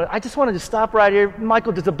makes me want to, I just wanted to stop right here.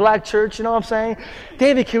 Michael, there's a black church, you know what I'm saying?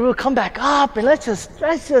 David Kiru, come back up and let's just,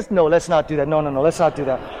 no, let's not do that. No, let's not do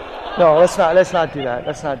that. No, let's not do that.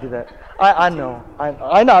 Let's not do that. I know.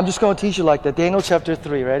 I'm just going to teach you like that. Daniel chapter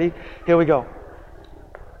 3. Ready? Here we go.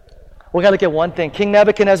 We're going to look at one thing. King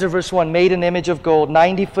Nebuchadnezzar, verse 1, made an image of gold,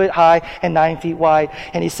 90 feet high and 9 feet wide,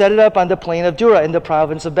 and he set it up on the plain of Dura in the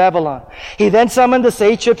province of Babylon. He then summoned the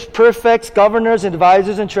satraps, prefects, governors,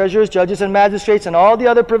 advisors, and treasurers, judges, and magistrates, and all the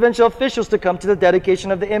other provincial officials to come to the dedication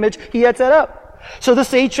of the image he had set up. So the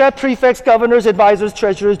satraps, prefects, governors, advisors,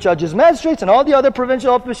 treasurers, judges, magistrates, and all the other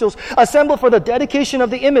provincial officials assembled for the dedication of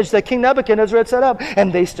the image that King Nebuchadnezzar had set up,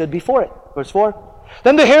 and they stood before it. Verse 4.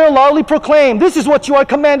 Then the herald loudly proclaimed, "This is what you are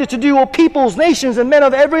commanded to do, O peoples, nations, and men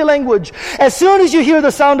of every language. As soon as you hear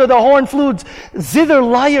the sound of the horn, flutes, zither,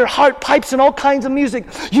 lyre, harp, pipes, and all kinds of music,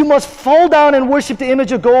 you must fall down and worship the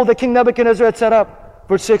image of gold that King Nebuchadnezzar had set up."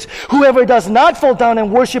 Verse 6. Whoever does not fall down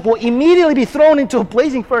and worship will immediately be thrown into a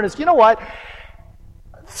blazing furnace. You know what?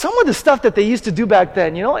 Some of the stuff that they used to do back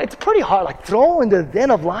then, you know, it's pretty hard. Like throw in the den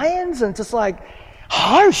of lions and just like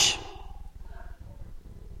harsh.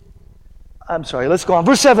 I'm sorry, let's go on.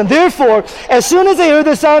 Verse 7. Therefore, as soon as they heard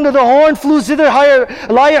the sound of the horn, flute, zither,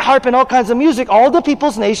 lyre, harp, and all kinds of music, all the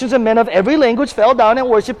peoples, nations, and men of every language fell down and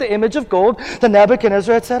worshipped the image of gold that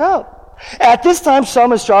Nebuchadnezzar had set up. At this time,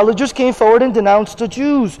 some astrologers came forward and denounced the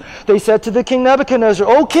Jews. They said to the king Nebuchadnezzar,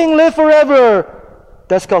 O king, live forever.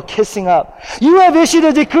 That's called kissing up. You have issued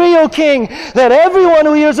a decree, O king, that everyone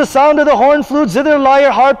who hears the sound of the horn, flute, zither,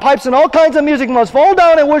 lyre, harp, pipes, and all kinds of music must fall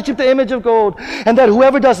down and worship the image of gold, and that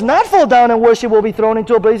whoever does not fall down and worship will be thrown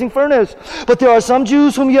into a blazing furnace. But there are some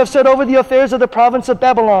Jews whom you have set over the affairs of the province of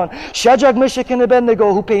Babylon, Shadrach, Meshach, and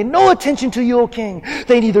Abednego, who pay no attention to you, O king.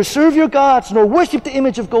 They neither serve your gods nor worship the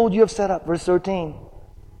image of gold you have set up. Verse 13.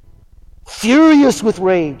 Furious with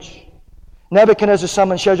rage, Nebuchadnezzar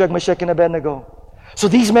summoned Shadrach, Meshach, and Abednego. So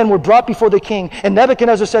these men were brought before the king, and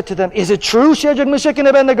Nebuchadnezzar said to them, Is it true, Shadrach, Meshach, and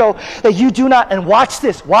Abednego, that you do not, and watch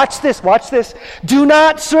this, do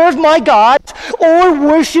not serve my gods or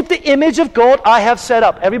worship the image of gold I have set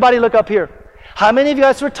up? Everybody look up here. How many of you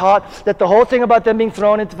guys were taught that the whole thing about them being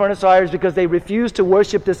thrown into furnace fire is because they refused to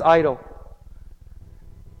worship this idol?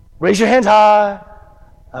 Raise your hands high.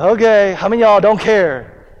 Okay. How many of y'all don't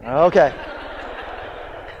care? Okay.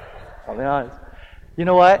 I'll be honest. You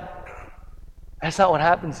know what? That's not what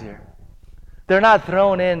happens here. They're not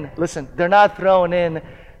thrown in, listen, they're not thrown in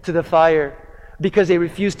to the fire because they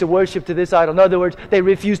refuse to worship to this idol. In other words, they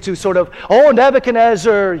refuse to sort of, oh,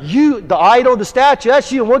 Nebuchadnezzar, you, the idol, the statue,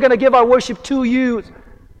 that's you, and we're going to give our worship to you.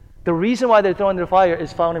 The reason why they're thrown into the fire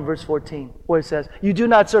is found in verse 14, where it says, you do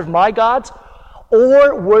not serve my gods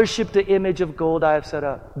or worship the image of gold I have set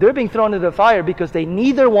up. They're being thrown into the fire because they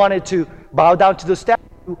neither wanted to bow down to the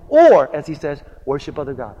statue or, as he says, worship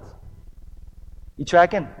other gods. You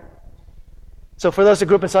tracking? So for those who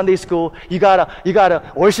grew up in Sunday school, you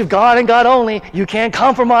gotta worship God and God only. You can't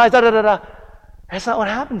compromise. That's not what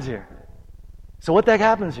happens here. So what the heck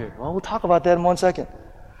happens here? Well, we'll talk about that in 1 second.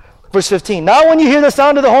 Verse 15. Now when you hear the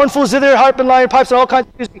sound of the horn, flute, zither, harp, and lyre, pipes, and all kinds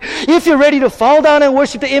of music, if you're ready to fall down and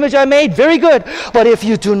worship the image I made, very good. But if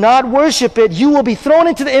you do not worship it, you will be thrown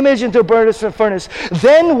into the image into a burning furnace.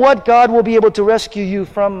 Then what God will be able to rescue you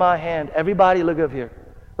from my hand? Everybody look up here.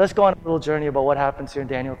 Let's go on a little journey about what happens here in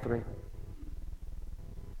Daniel 3.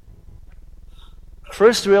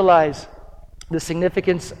 First, realize the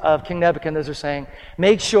significance of King Nebuchadnezzar saying,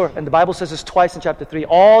 make sure, and the Bible says this twice in chapter 3,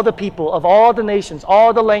 all the people of all the nations,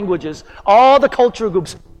 all the languages, all the cultural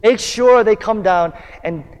groups, make sure they come down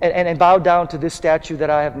and bow down to this statue that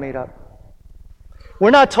I have made up. We're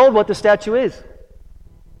not told what the statue is.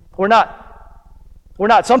 We're not.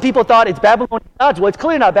 Some people thought it's Babylonian gods. Well, it's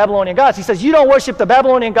clearly not Babylonian gods. He says, you don't worship the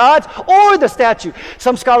Babylonian gods or the statue.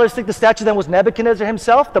 Some scholars think the statue then was Nebuchadnezzar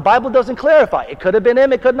himself. The Bible doesn't clarify. It could have been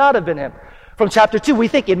him. It could not have been him. From chapter 2, we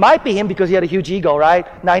think it might be him because he had a huge ego, right?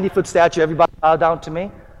 90-foot statue, everybody bow down to me.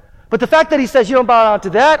 But the fact that he says you don't bow down to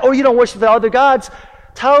that or you don't worship the other gods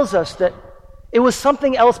tells us that it was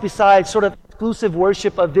something else besides sort of exclusive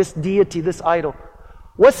worship of this deity, this idol.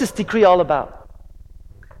 What's this decree all about?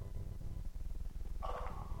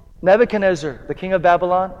 Nebuchadnezzar, the king of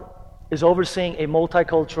Babylon, is overseeing a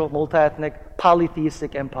multicultural, multi-ethnic,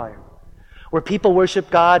 polytheistic empire where people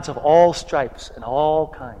worship gods of all stripes and all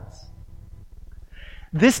kinds.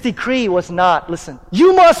 This decree was not, listen,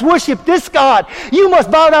 you must worship this God. You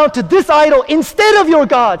must bow down to this idol instead of your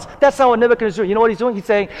gods. That's not what Nebuchadnezzar is doing. You know what he's doing? He's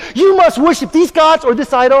saying, you must worship these gods or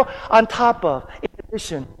this idol on top of, in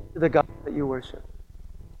addition to the God that you worship.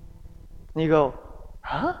 And you go,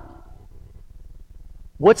 huh?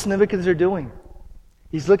 What's Nebuchadnezzar doing?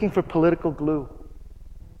 He's looking for political glue.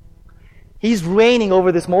 He's reigning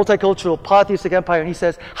over this multicultural, polytheistic empire, and he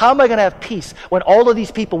says, how am I going to have peace when all of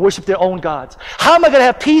these people worship their own gods? How am I going to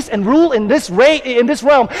have peace and rule in this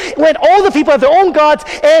realm when all the people have their own gods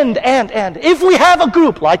and if we have a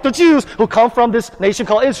group like the Jews who come from this nation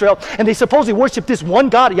called Israel and they supposedly worship this one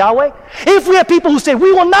God, Yahweh, if we have people who say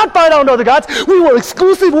we will not bow down to other gods, we will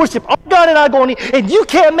exclusively worship our God and our God only, and you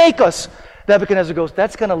can't make us. Nebuchadnezzar goes,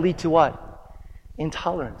 that's going to lead to what?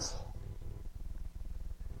 Intolerance.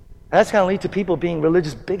 That's going to lead to people being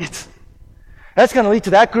religious bigots. That's going to lead to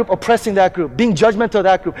that group oppressing that group, being judgmental of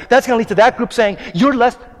that group. That's going to lead to that group saying, you're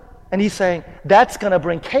less. And he's saying, that's going to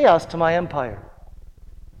bring chaos to my empire.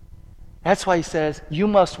 That's why he says, you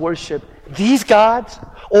must worship these gods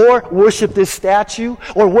or worship this statue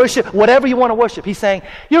or worship whatever you want to worship. He's saying,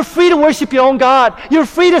 you're free to worship your own God. You're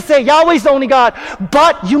free to say Yahweh's the only God,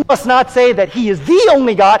 but you must not say that He is the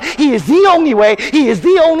only God. He is the only way. He is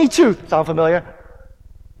the only truth. Sound familiar?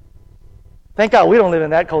 Thank God we don't live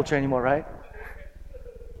in that culture anymore, right?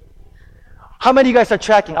 How many of you guys are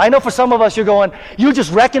tracking? I know for some of us you're going, you're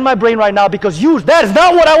just wrecking my brain right now because that is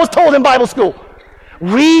not what I was told in Bible school.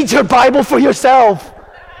 Read your Bible for yourself.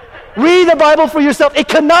 Read the Bible for yourself. It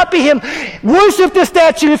cannot be him. Worship the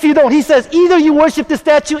statue if you don't. He says either you worship the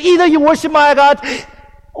statue, either you worship my God,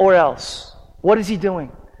 or else. What is he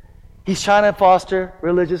doing? He's trying to foster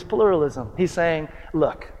religious pluralism. He's saying,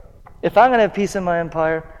 look, if I'm going to have peace in my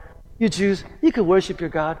empire, you Jews, you can worship your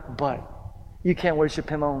God, but you can't worship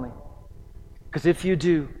Him only. Because if you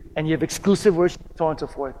do, and you have exclusive worship, so on and so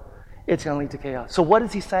forth, it's going to lead to chaos. So what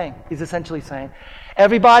is he saying? He's essentially saying,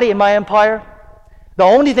 everybody in my empire, the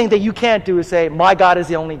only thing that you can't do is say, my God is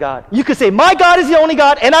the only God. You could say, my God is the only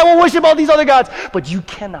God, and I will worship all these other gods, but you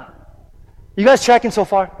cannot. You guys tracking so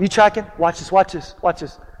far? You tracking? Watch this, watch this, watch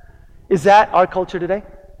this. Is that our culture today?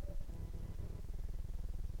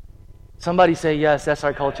 Somebody say, yes, that's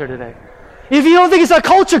our culture today. If you don't think it's our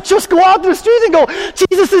culture, just go out to the streets and go,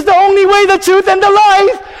 Jesus is the only way, the truth, and the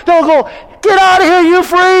life. They'll go, get out of here, you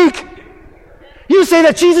freak. You say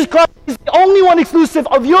that Jesus Christ is the only one exclusive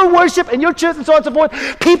of your worship and your church and so on and so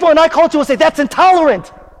forth. People in our culture will say, that's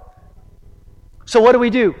intolerant. So what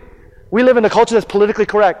do? We live in a culture that's politically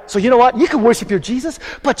correct. So you know what? You can worship your Jesus,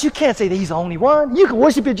 but you can't say that He's the only one. You can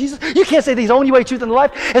worship your Jesus. You can't say that He's the only way, truth, and the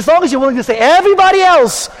life. As long as you're willing to say everybody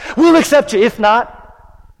else will accept you. If not,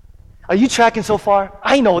 are you tracking so far?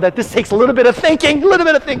 I know that this takes a little bit of thinking,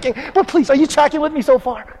 but please, are you tracking with me so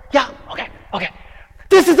far? Yeah, okay.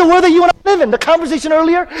 This is the world that you and I live in. The conversation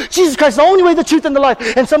earlier, Jesus Christ is the only way, the truth, and the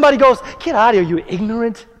life. And somebody goes, get out of here, you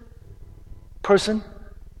ignorant person.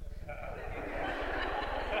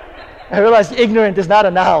 I realize ignorant is not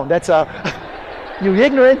a noun. That's you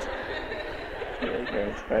ignorant.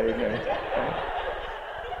 Ignorant.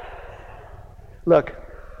 Look,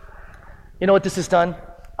 you know what this has done?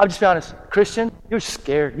 I'll just be honest. Christian, you're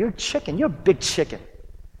scared. You're chicken. You're a big chicken.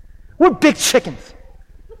 We're big chickens.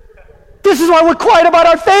 This is why we're quiet about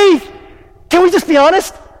our faith. Can we just be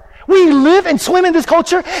honest? We live and swim in this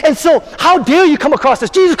culture, and so how dare you come across this?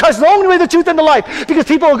 Jesus Christ is the only way, the truth, and the life. Because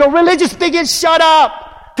people will go, religious bigots, shut up.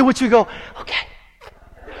 To which we go, okay.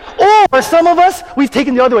 Or some of us, we've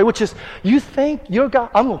taken the other way, which is, you think you're God?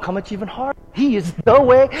 I'm going to come at you even harder. He is the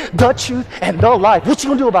way, the truth, and the life. What you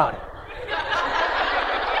going to do about it?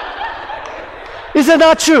 Is it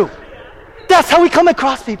not true? That's how we come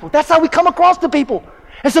across people. That's how we come across the people.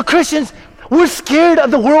 And so Christians, we're scared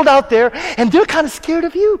of the world out there, and they're kind of scared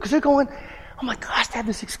of you because they're going, oh my gosh, they have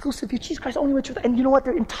this exclusive view. Jesus Christ, only way truth. And you know what?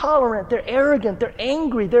 They're intolerant. They're arrogant. They're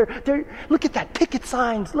angry. They're look at that picket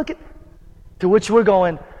signs. Look at. To which we're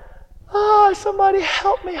going, oh, somebody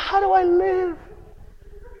help me. How do I live?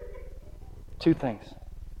 Two things.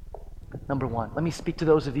 Number one, let me speak to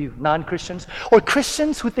those of you non-Christians or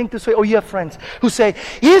Christians who think this way, or you have friends who say,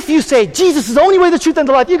 if you say Jesus is the only way, the truth, and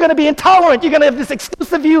the life, you're going to be intolerant. You're going to have this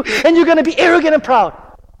exclusive view, and you're going to be arrogant and proud.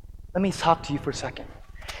 Let me talk to you for a second.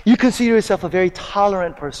 You consider yourself a very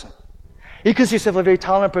tolerant person. You consider yourself a very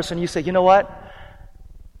tolerant person. You say, you know what?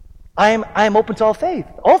 I am open to all faith.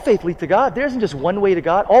 All faith leads to God. There isn't just one way to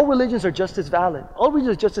God. All religions are just as valid. All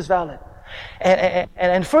religions are just as valid.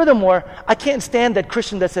 And furthermore, I can't stand that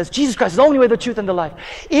Christian that says Jesus Christ is the only way, the truth, and the life.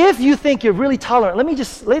 If you think you're really tolerant,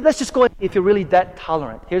 let's just go ahead. If you're really that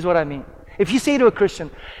tolerant, here's what I mean. If you say to a Christian,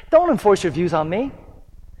 don't enforce your views on me.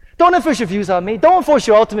 Don't enforce your views on me. Don't enforce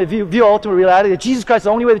your ultimate view, ultimate reality that Jesus Christ is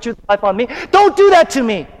the only way, the truth, and the life on me. Don't do that to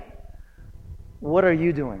me. What are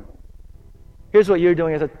you doing? Here's what you're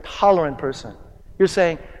doing as a tolerant person. You're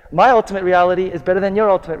saying, my ultimate reality is better than your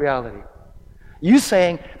ultimate reality. You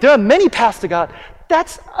saying, there are many paths to God.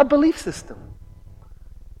 That's a belief system.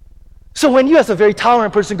 So when you as a very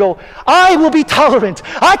tolerant person go, I will be tolerant.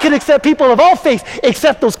 I can accept people of all faiths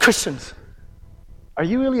except those Christians. Are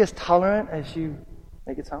you really as tolerant as you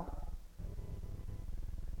make it sound?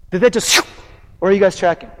 Did that just, or are you guys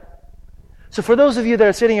tracking? So for those of you that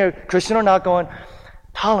are sitting here, Christian or not, going,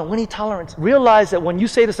 tolerant, we need tolerance. Realize that when you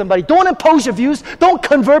say to somebody, don't impose your views, don't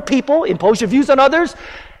convert people, impose your views on others,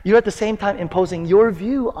 you're at the same time imposing your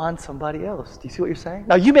view on somebody else. Do you see what you're saying?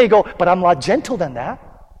 Now you may go, but I'm a lot gentle than that.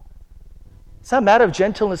 It's not a matter of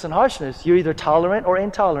gentleness and harshness. You're either tolerant or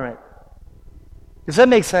intolerant. Does that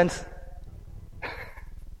make sense?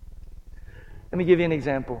 Let me give you an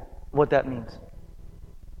example of what that means.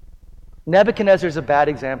 Nebuchadnezzar is a bad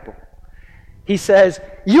example. He says,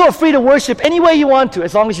 you are free to worship any way you want to,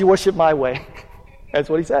 as long as you worship my way. That's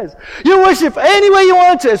what he says. You worship any way you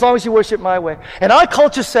want to, as long as you worship my way. And our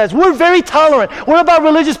culture says, we're very tolerant. We're about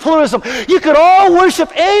religious pluralism. You could all worship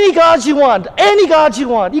any gods you want. Any gods you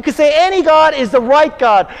want. You could say any God is the right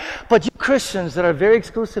God. But you Christians that are very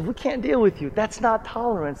exclusive, we can't deal with you. That's not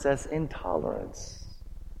tolerance, that's intolerance.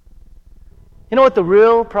 You know what the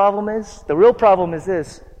real problem is? The real problem is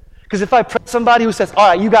this. Because if I press somebody who says, all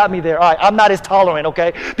right, you got me there. All right, I'm not as tolerant,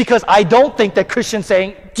 okay? Because I don't think that Christians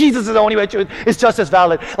saying Jesus is the only way to truth is just as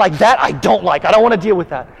valid. Like that, I don't like. I don't want to deal with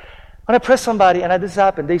that. When I press somebody, and this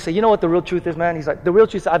happened, they say, you know what the real truth is, man? He's like, the real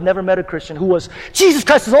truth is I've never met a Christian who was, Jesus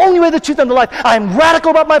Christ is the only way, the truth, and the life. I am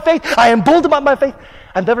radical about my faith. I am bold about my faith.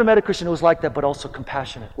 I've never met a Christian who was like that, but also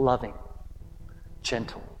compassionate, loving,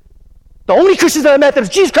 gentle. The only Christians that I met that is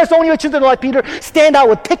Jesus Christ, the only way, truth, and the life, Peter, stand out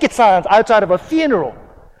with picket signs outside of a funeral.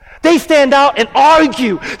 They stand out and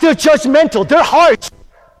argue. They're judgmental. They're harsh.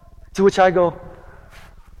 To which I go,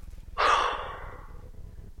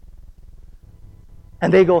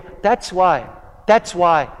 and they go, that's why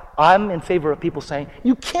I'm in favor of people saying,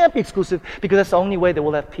 you can't be exclusive because that's the only way that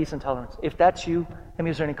we'll have peace and tolerance. If that's you, let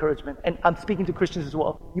me use an encouragement. And I'm speaking to Christians as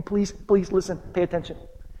well. You please listen, pay attention.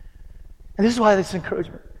 And this is why this is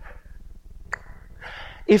encouragement.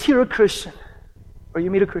 If you're a Christian, or you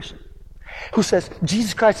meet a Christian, who says,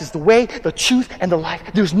 Jesus Christ is the way, the truth, and the life.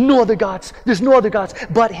 There's no other gods. There's no other gods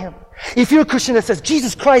but Him. If you're a Christian that says,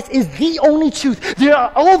 Jesus Christ is the only truth,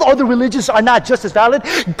 all the other religions are not just as valid.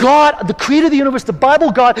 God, the creator of the universe, the Bible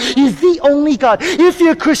God, is the only God. If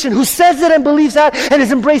you're a Christian who says it and believes that and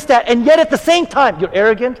has embraced that, and yet at the same time, you're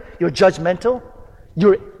arrogant, you're judgmental,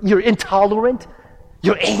 you're intolerant,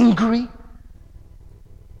 you're angry,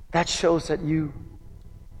 that shows that you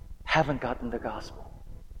haven't gotten the gospel.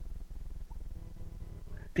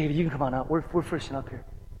 David, you can come on out. We're Christian up here.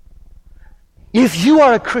 If you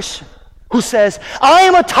are a Christian who says, I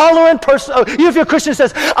am a tolerant person, if you're a Christian who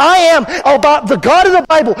says, I am about the God of the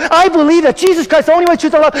Bible, I believe that Jesus Christ is the only way,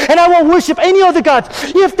 truth, and love, and I won't worship any other gods.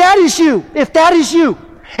 If that is you,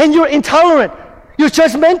 and you're intolerant, you're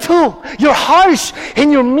judgmental, you're harsh,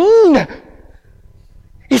 and you're mean,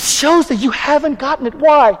 it shows that you haven't gotten it.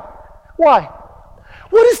 Why?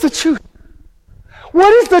 What is the truth?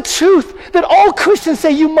 What is the truth that all Christians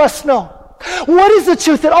say you must know? What is the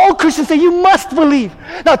truth that all Christians say you must believe?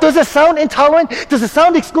 Now, does it sound intolerant? Does it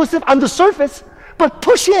sound exclusive on the surface? But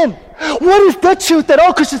push in. What is the truth that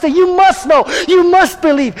all Christians say you must know? You must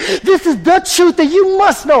believe. This is the truth that you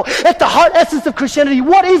must know. At the heart essence of Christianity,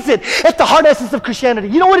 what is it at the heart essence of Christianity?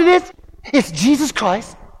 You know what it is? It's Jesus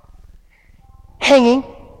Christ hanging,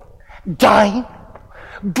 dying,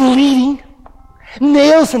 bleeding,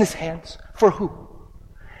 nails in His hands. For who?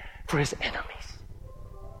 For His enemies.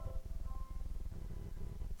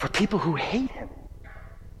 For people who hate Him.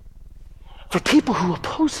 For people who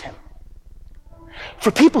oppose Him.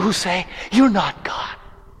 For people who say, you're not God.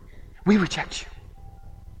 We reject you.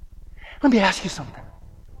 Let me ask you something.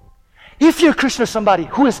 If you're a Christian or somebody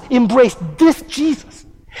who has embraced this Jesus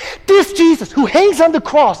who hangs on the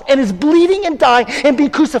cross and is bleeding and dying and being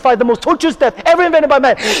crucified, the most torturous death ever invented by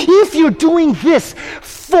man, if you're doing this,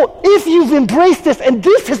 if you've embraced this and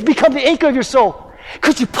this has become the anchor of your soul,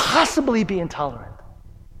 could you possibly be intolerant?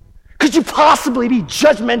 Could you possibly be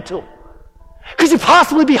judgmental? Could you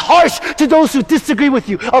possibly be harsh to those who disagree with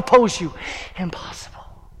you, oppose you? Impossible.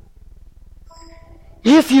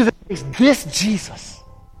 If you've embraced this Jesus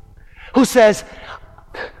who says,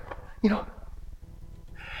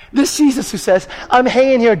 this Jesus who says, I'm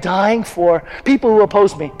hanging here dying for people who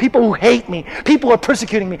oppose me, people who hate me, people who are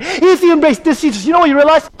persecuting me. If you embrace this Jesus, you know what you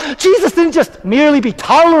realize? Jesus didn't just merely be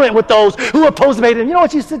tolerant with those who opposed him. You know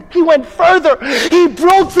what Jesus did? He went further. He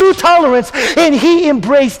broke through tolerance and He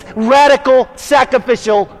embraced radical,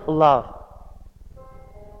 sacrificial love.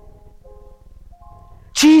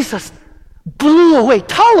 Jesus blew away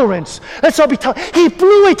tolerance. Let's all be tolerant. He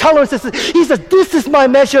blew away tolerance. He says, this is my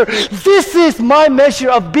measure. This is my measure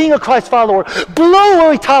of being a Christ follower. Blow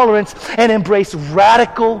away tolerance and embrace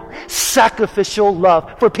radical, sacrificial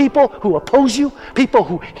love for people who oppose you, people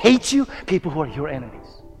who hate you, people who are your enemies.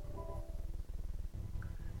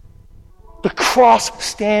 The cross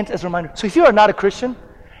stands as a reminder. So if you are not a Christian,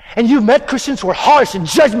 and you've met Christians who are harsh and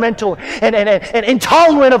judgmental and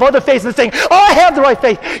intolerant of other faiths and saying, I have the right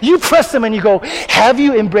faith. You press them and you go, have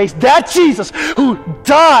you embraced that Jesus who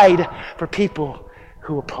died for people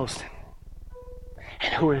who opposed Him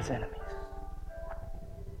and who are His enemies?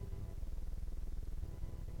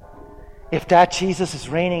 If that Jesus is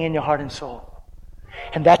reigning in your heart and soul,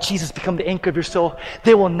 and that Jesus become the anchor of your soul,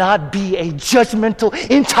 there will not be a judgmental,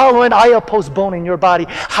 intolerant, I oppose bone in your body.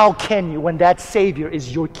 How can you when that Savior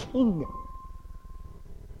is your King?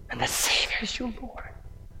 And that Savior is your Lord.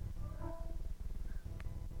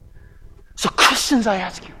 So Christians, I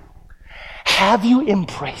ask you, have you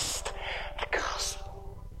embraced the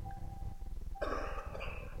gospel?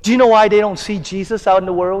 Do you know why they don't see Jesus out in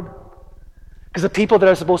the world? Because the people that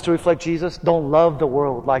are supposed to reflect Jesus don't love the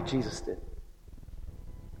world like Jesus did.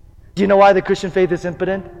 Do you know why the Christian faith is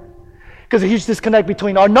impotent? Because a huge disconnect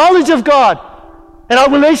between our knowledge of God and our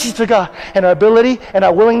relationship to God and our ability and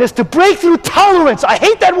our willingness to break through tolerance. I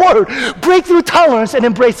hate that word. Break through tolerance and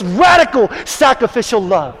embrace radical sacrificial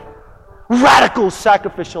love radical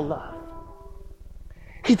sacrificial love.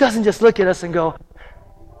 He doesn't just look at us and go,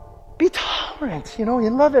 be tolerant, you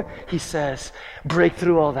love it. He says, break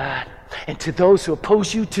through all that. And to those who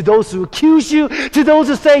oppose you, to those who accuse you, to those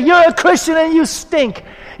who say, you're a Christian and you stink,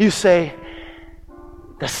 you say,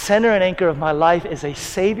 the center and anchor of my life is a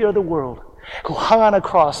Savior of the world who hung on a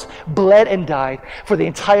cross, bled and died for the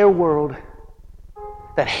entire world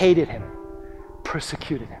that hated him,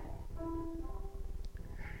 persecuted him.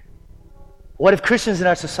 What if Christians in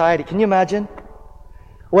our society, can you imagine?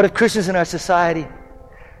 What if Christians in our society,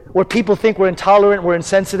 where people think we're intolerant, we're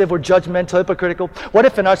insensitive, we're judgmental, hypocritical, what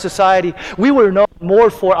if in our society we were known more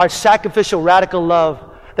for our sacrificial, radical love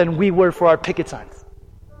than we were for our picket signs?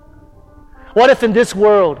 What if in this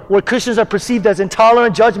world, where Christians are perceived as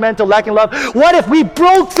intolerant, judgmental, lacking love, what if we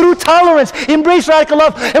broke through tolerance, embraced radical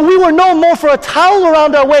love, and we were known more for a towel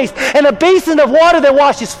around our waist and a basin of water that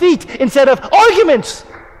washes feet instead of arguments?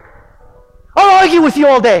 I'll argue with you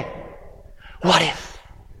all day. What if?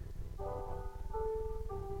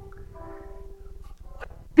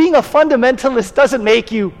 Being a fundamentalist doesn't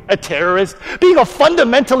make you a terrorist. Being a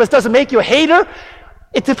fundamentalist doesn't make you a hater.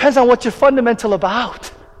 It depends on what you're fundamental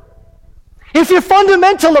about. If you're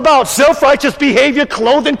fundamental about self-righteous behavior,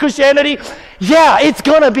 clothed in Christianity, yeah, it's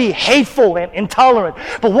going to be hateful and intolerant.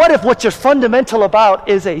 But what if what you're fundamental about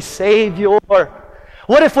is a Savior?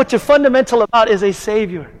 What if what you're fundamental about is a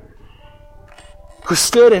Savior who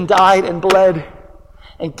stood and died and bled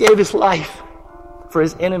and gave his life for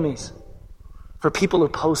his enemies, for people who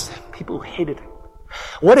opposed him, people who hated him?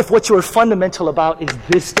 What if what you are fundamental about is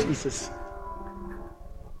this Jesus?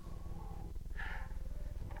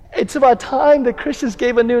 It's about time that Christians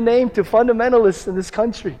gave a new name to fundamentalists in this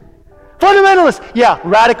country. Fundamentalists, yeah,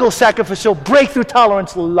 radical, sacrificial, breakthrough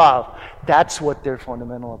tolerance, love. That's what they're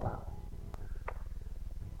fundamental about.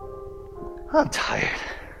 I'm tired.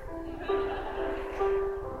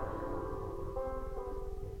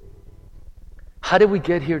 How did we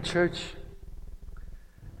get here, church?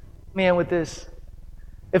 Let me end with this.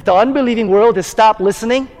 If the unbelieving world has stopped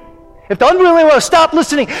listening, if the unbelieving world has stopped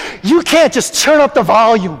listening, you can't just turn up the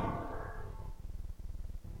volume.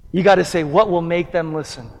 You got to say, what will make them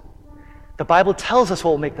listen? The Bible tells us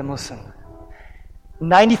what will make them listen.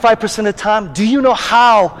 95% of the time, do you know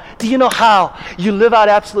how you live out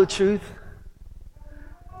absolute truth?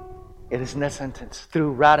 It is in that sentence,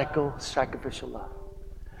 through radical sacrificial love.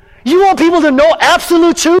 You want people to know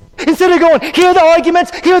absolute truth instead of going, here are the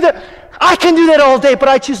arguments, I can do that all day, but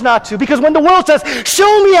I choose not to. Because when the world says,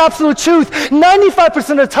 show me absolute truth, 95%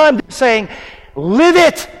 of the time they're saying, live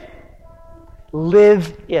it.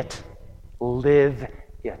 Live it. Live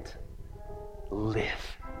it. Live it.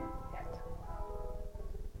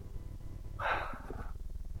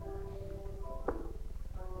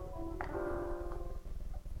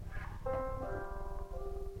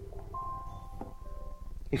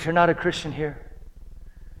 If you're not a Christian here,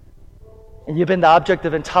 and you've been the object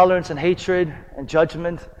of intolerance and hatred and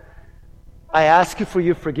judgment, I ask you for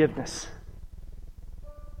your forgiveness.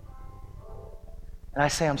 And I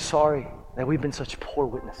say, I'm sorry that we've been such poor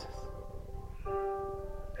witnesses.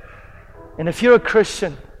 And if you're a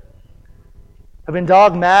Christian, I've been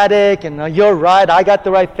dogmatic, and you're right, I got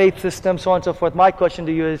the right faith system, so on and so forth. My question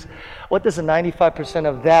to you is, what does the 95%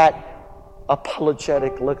 of that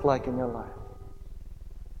apologetic look like in your life?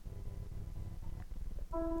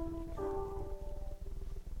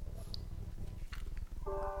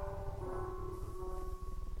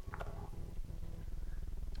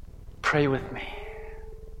 Pray with me.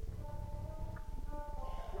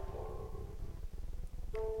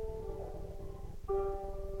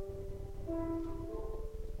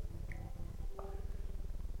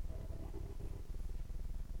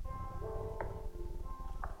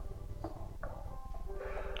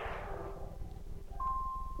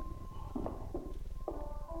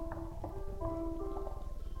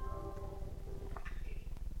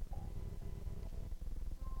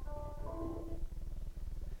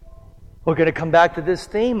 We're going to come back to this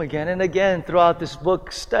theme again and again throughout this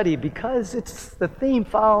book study because it's the theme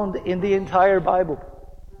found in the entire Bible.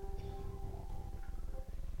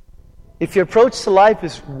 If your approach to life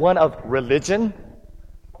is one of religion,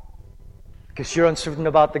 because you're uncertain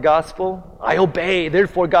about the gospel, I obey,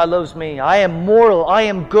 therefore God loves me. I am moral, I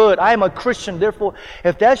am good, I am a Christian, therefore,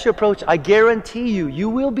 if that's your approach, I guarantee you, you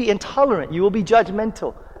will be intolerant, you will be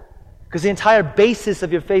judgmental. Because the entire basis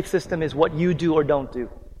of your faith system is what you do or don't do.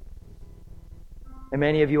 And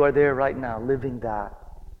many of you are there right now, living that.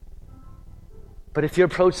 But if your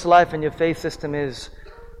approach to life and your faith system is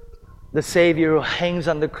the Savior who hangs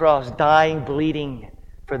on the cross, dying, bleeding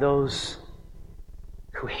for those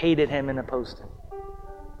who hated Him and opposed Him,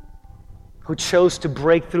 who chose to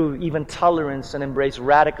break through even tolerance and embrace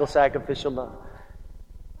radical sacrificial love.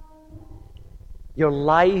 Your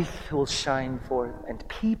life will shine forth, and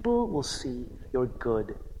people will see your good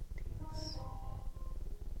deeds.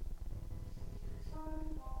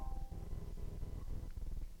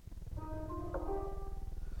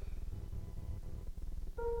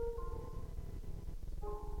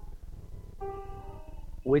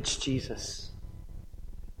 Which Jesus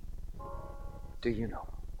do you know?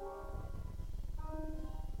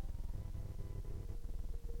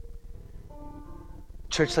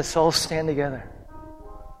 Church, let's all stand together.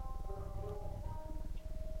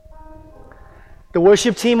 The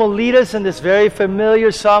worship team will lead us in this very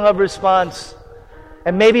familiar song of response.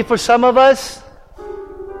 And maybe for some of us,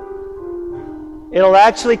 it'll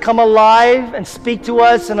actually come alive and speak to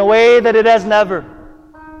us in a way that it has never.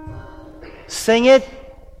 Sing it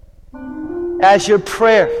as your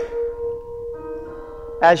prayer.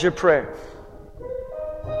 As your prayer.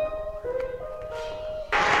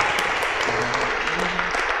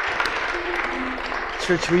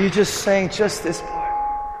 Church, will you just sing just this part?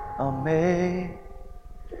 Amazing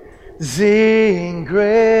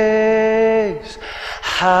grace,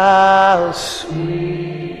 how sweet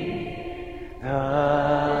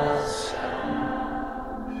the sound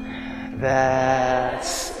that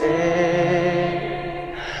saved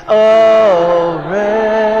a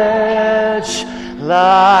wretch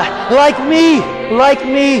like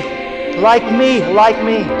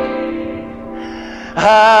me.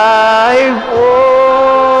 I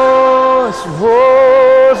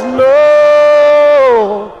was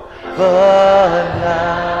low, but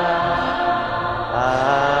now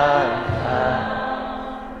I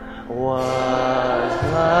was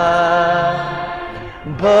blind,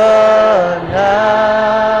 but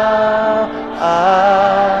now I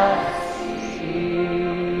see.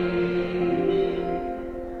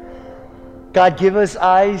 God, give us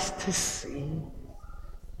eyes to see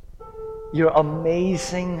your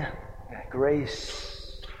amazing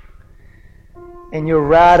grace and your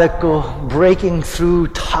radical breaking through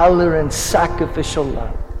tolerant sacrificial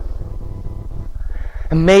love.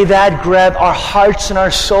 And may that grab our hearts and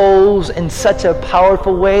our souls in such a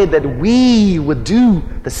powerful way that we would do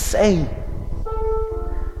the same.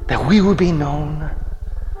 That we would be known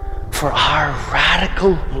for our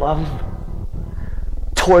radical love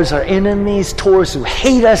towards our enemies, towards who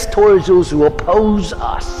hate us, towards those who oppose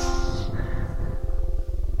us.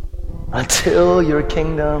 Until your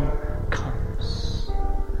kingdom comes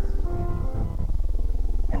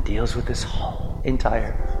and deals with this whole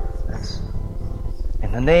entire mess.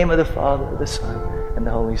 In the name of the Father, the Son, and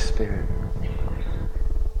the Holy Spirit.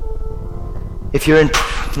 If you're in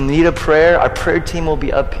need of prayer, our prayer team will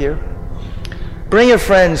be up here. Bring your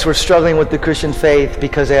friends who are struggling with the Christian faith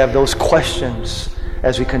because they have those questions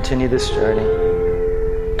as we continue this journey.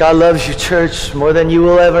 God loves you, church, more than you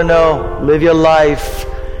will ever know. Live your life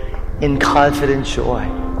in confident joy.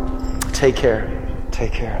 Take care.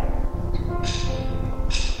 Take care.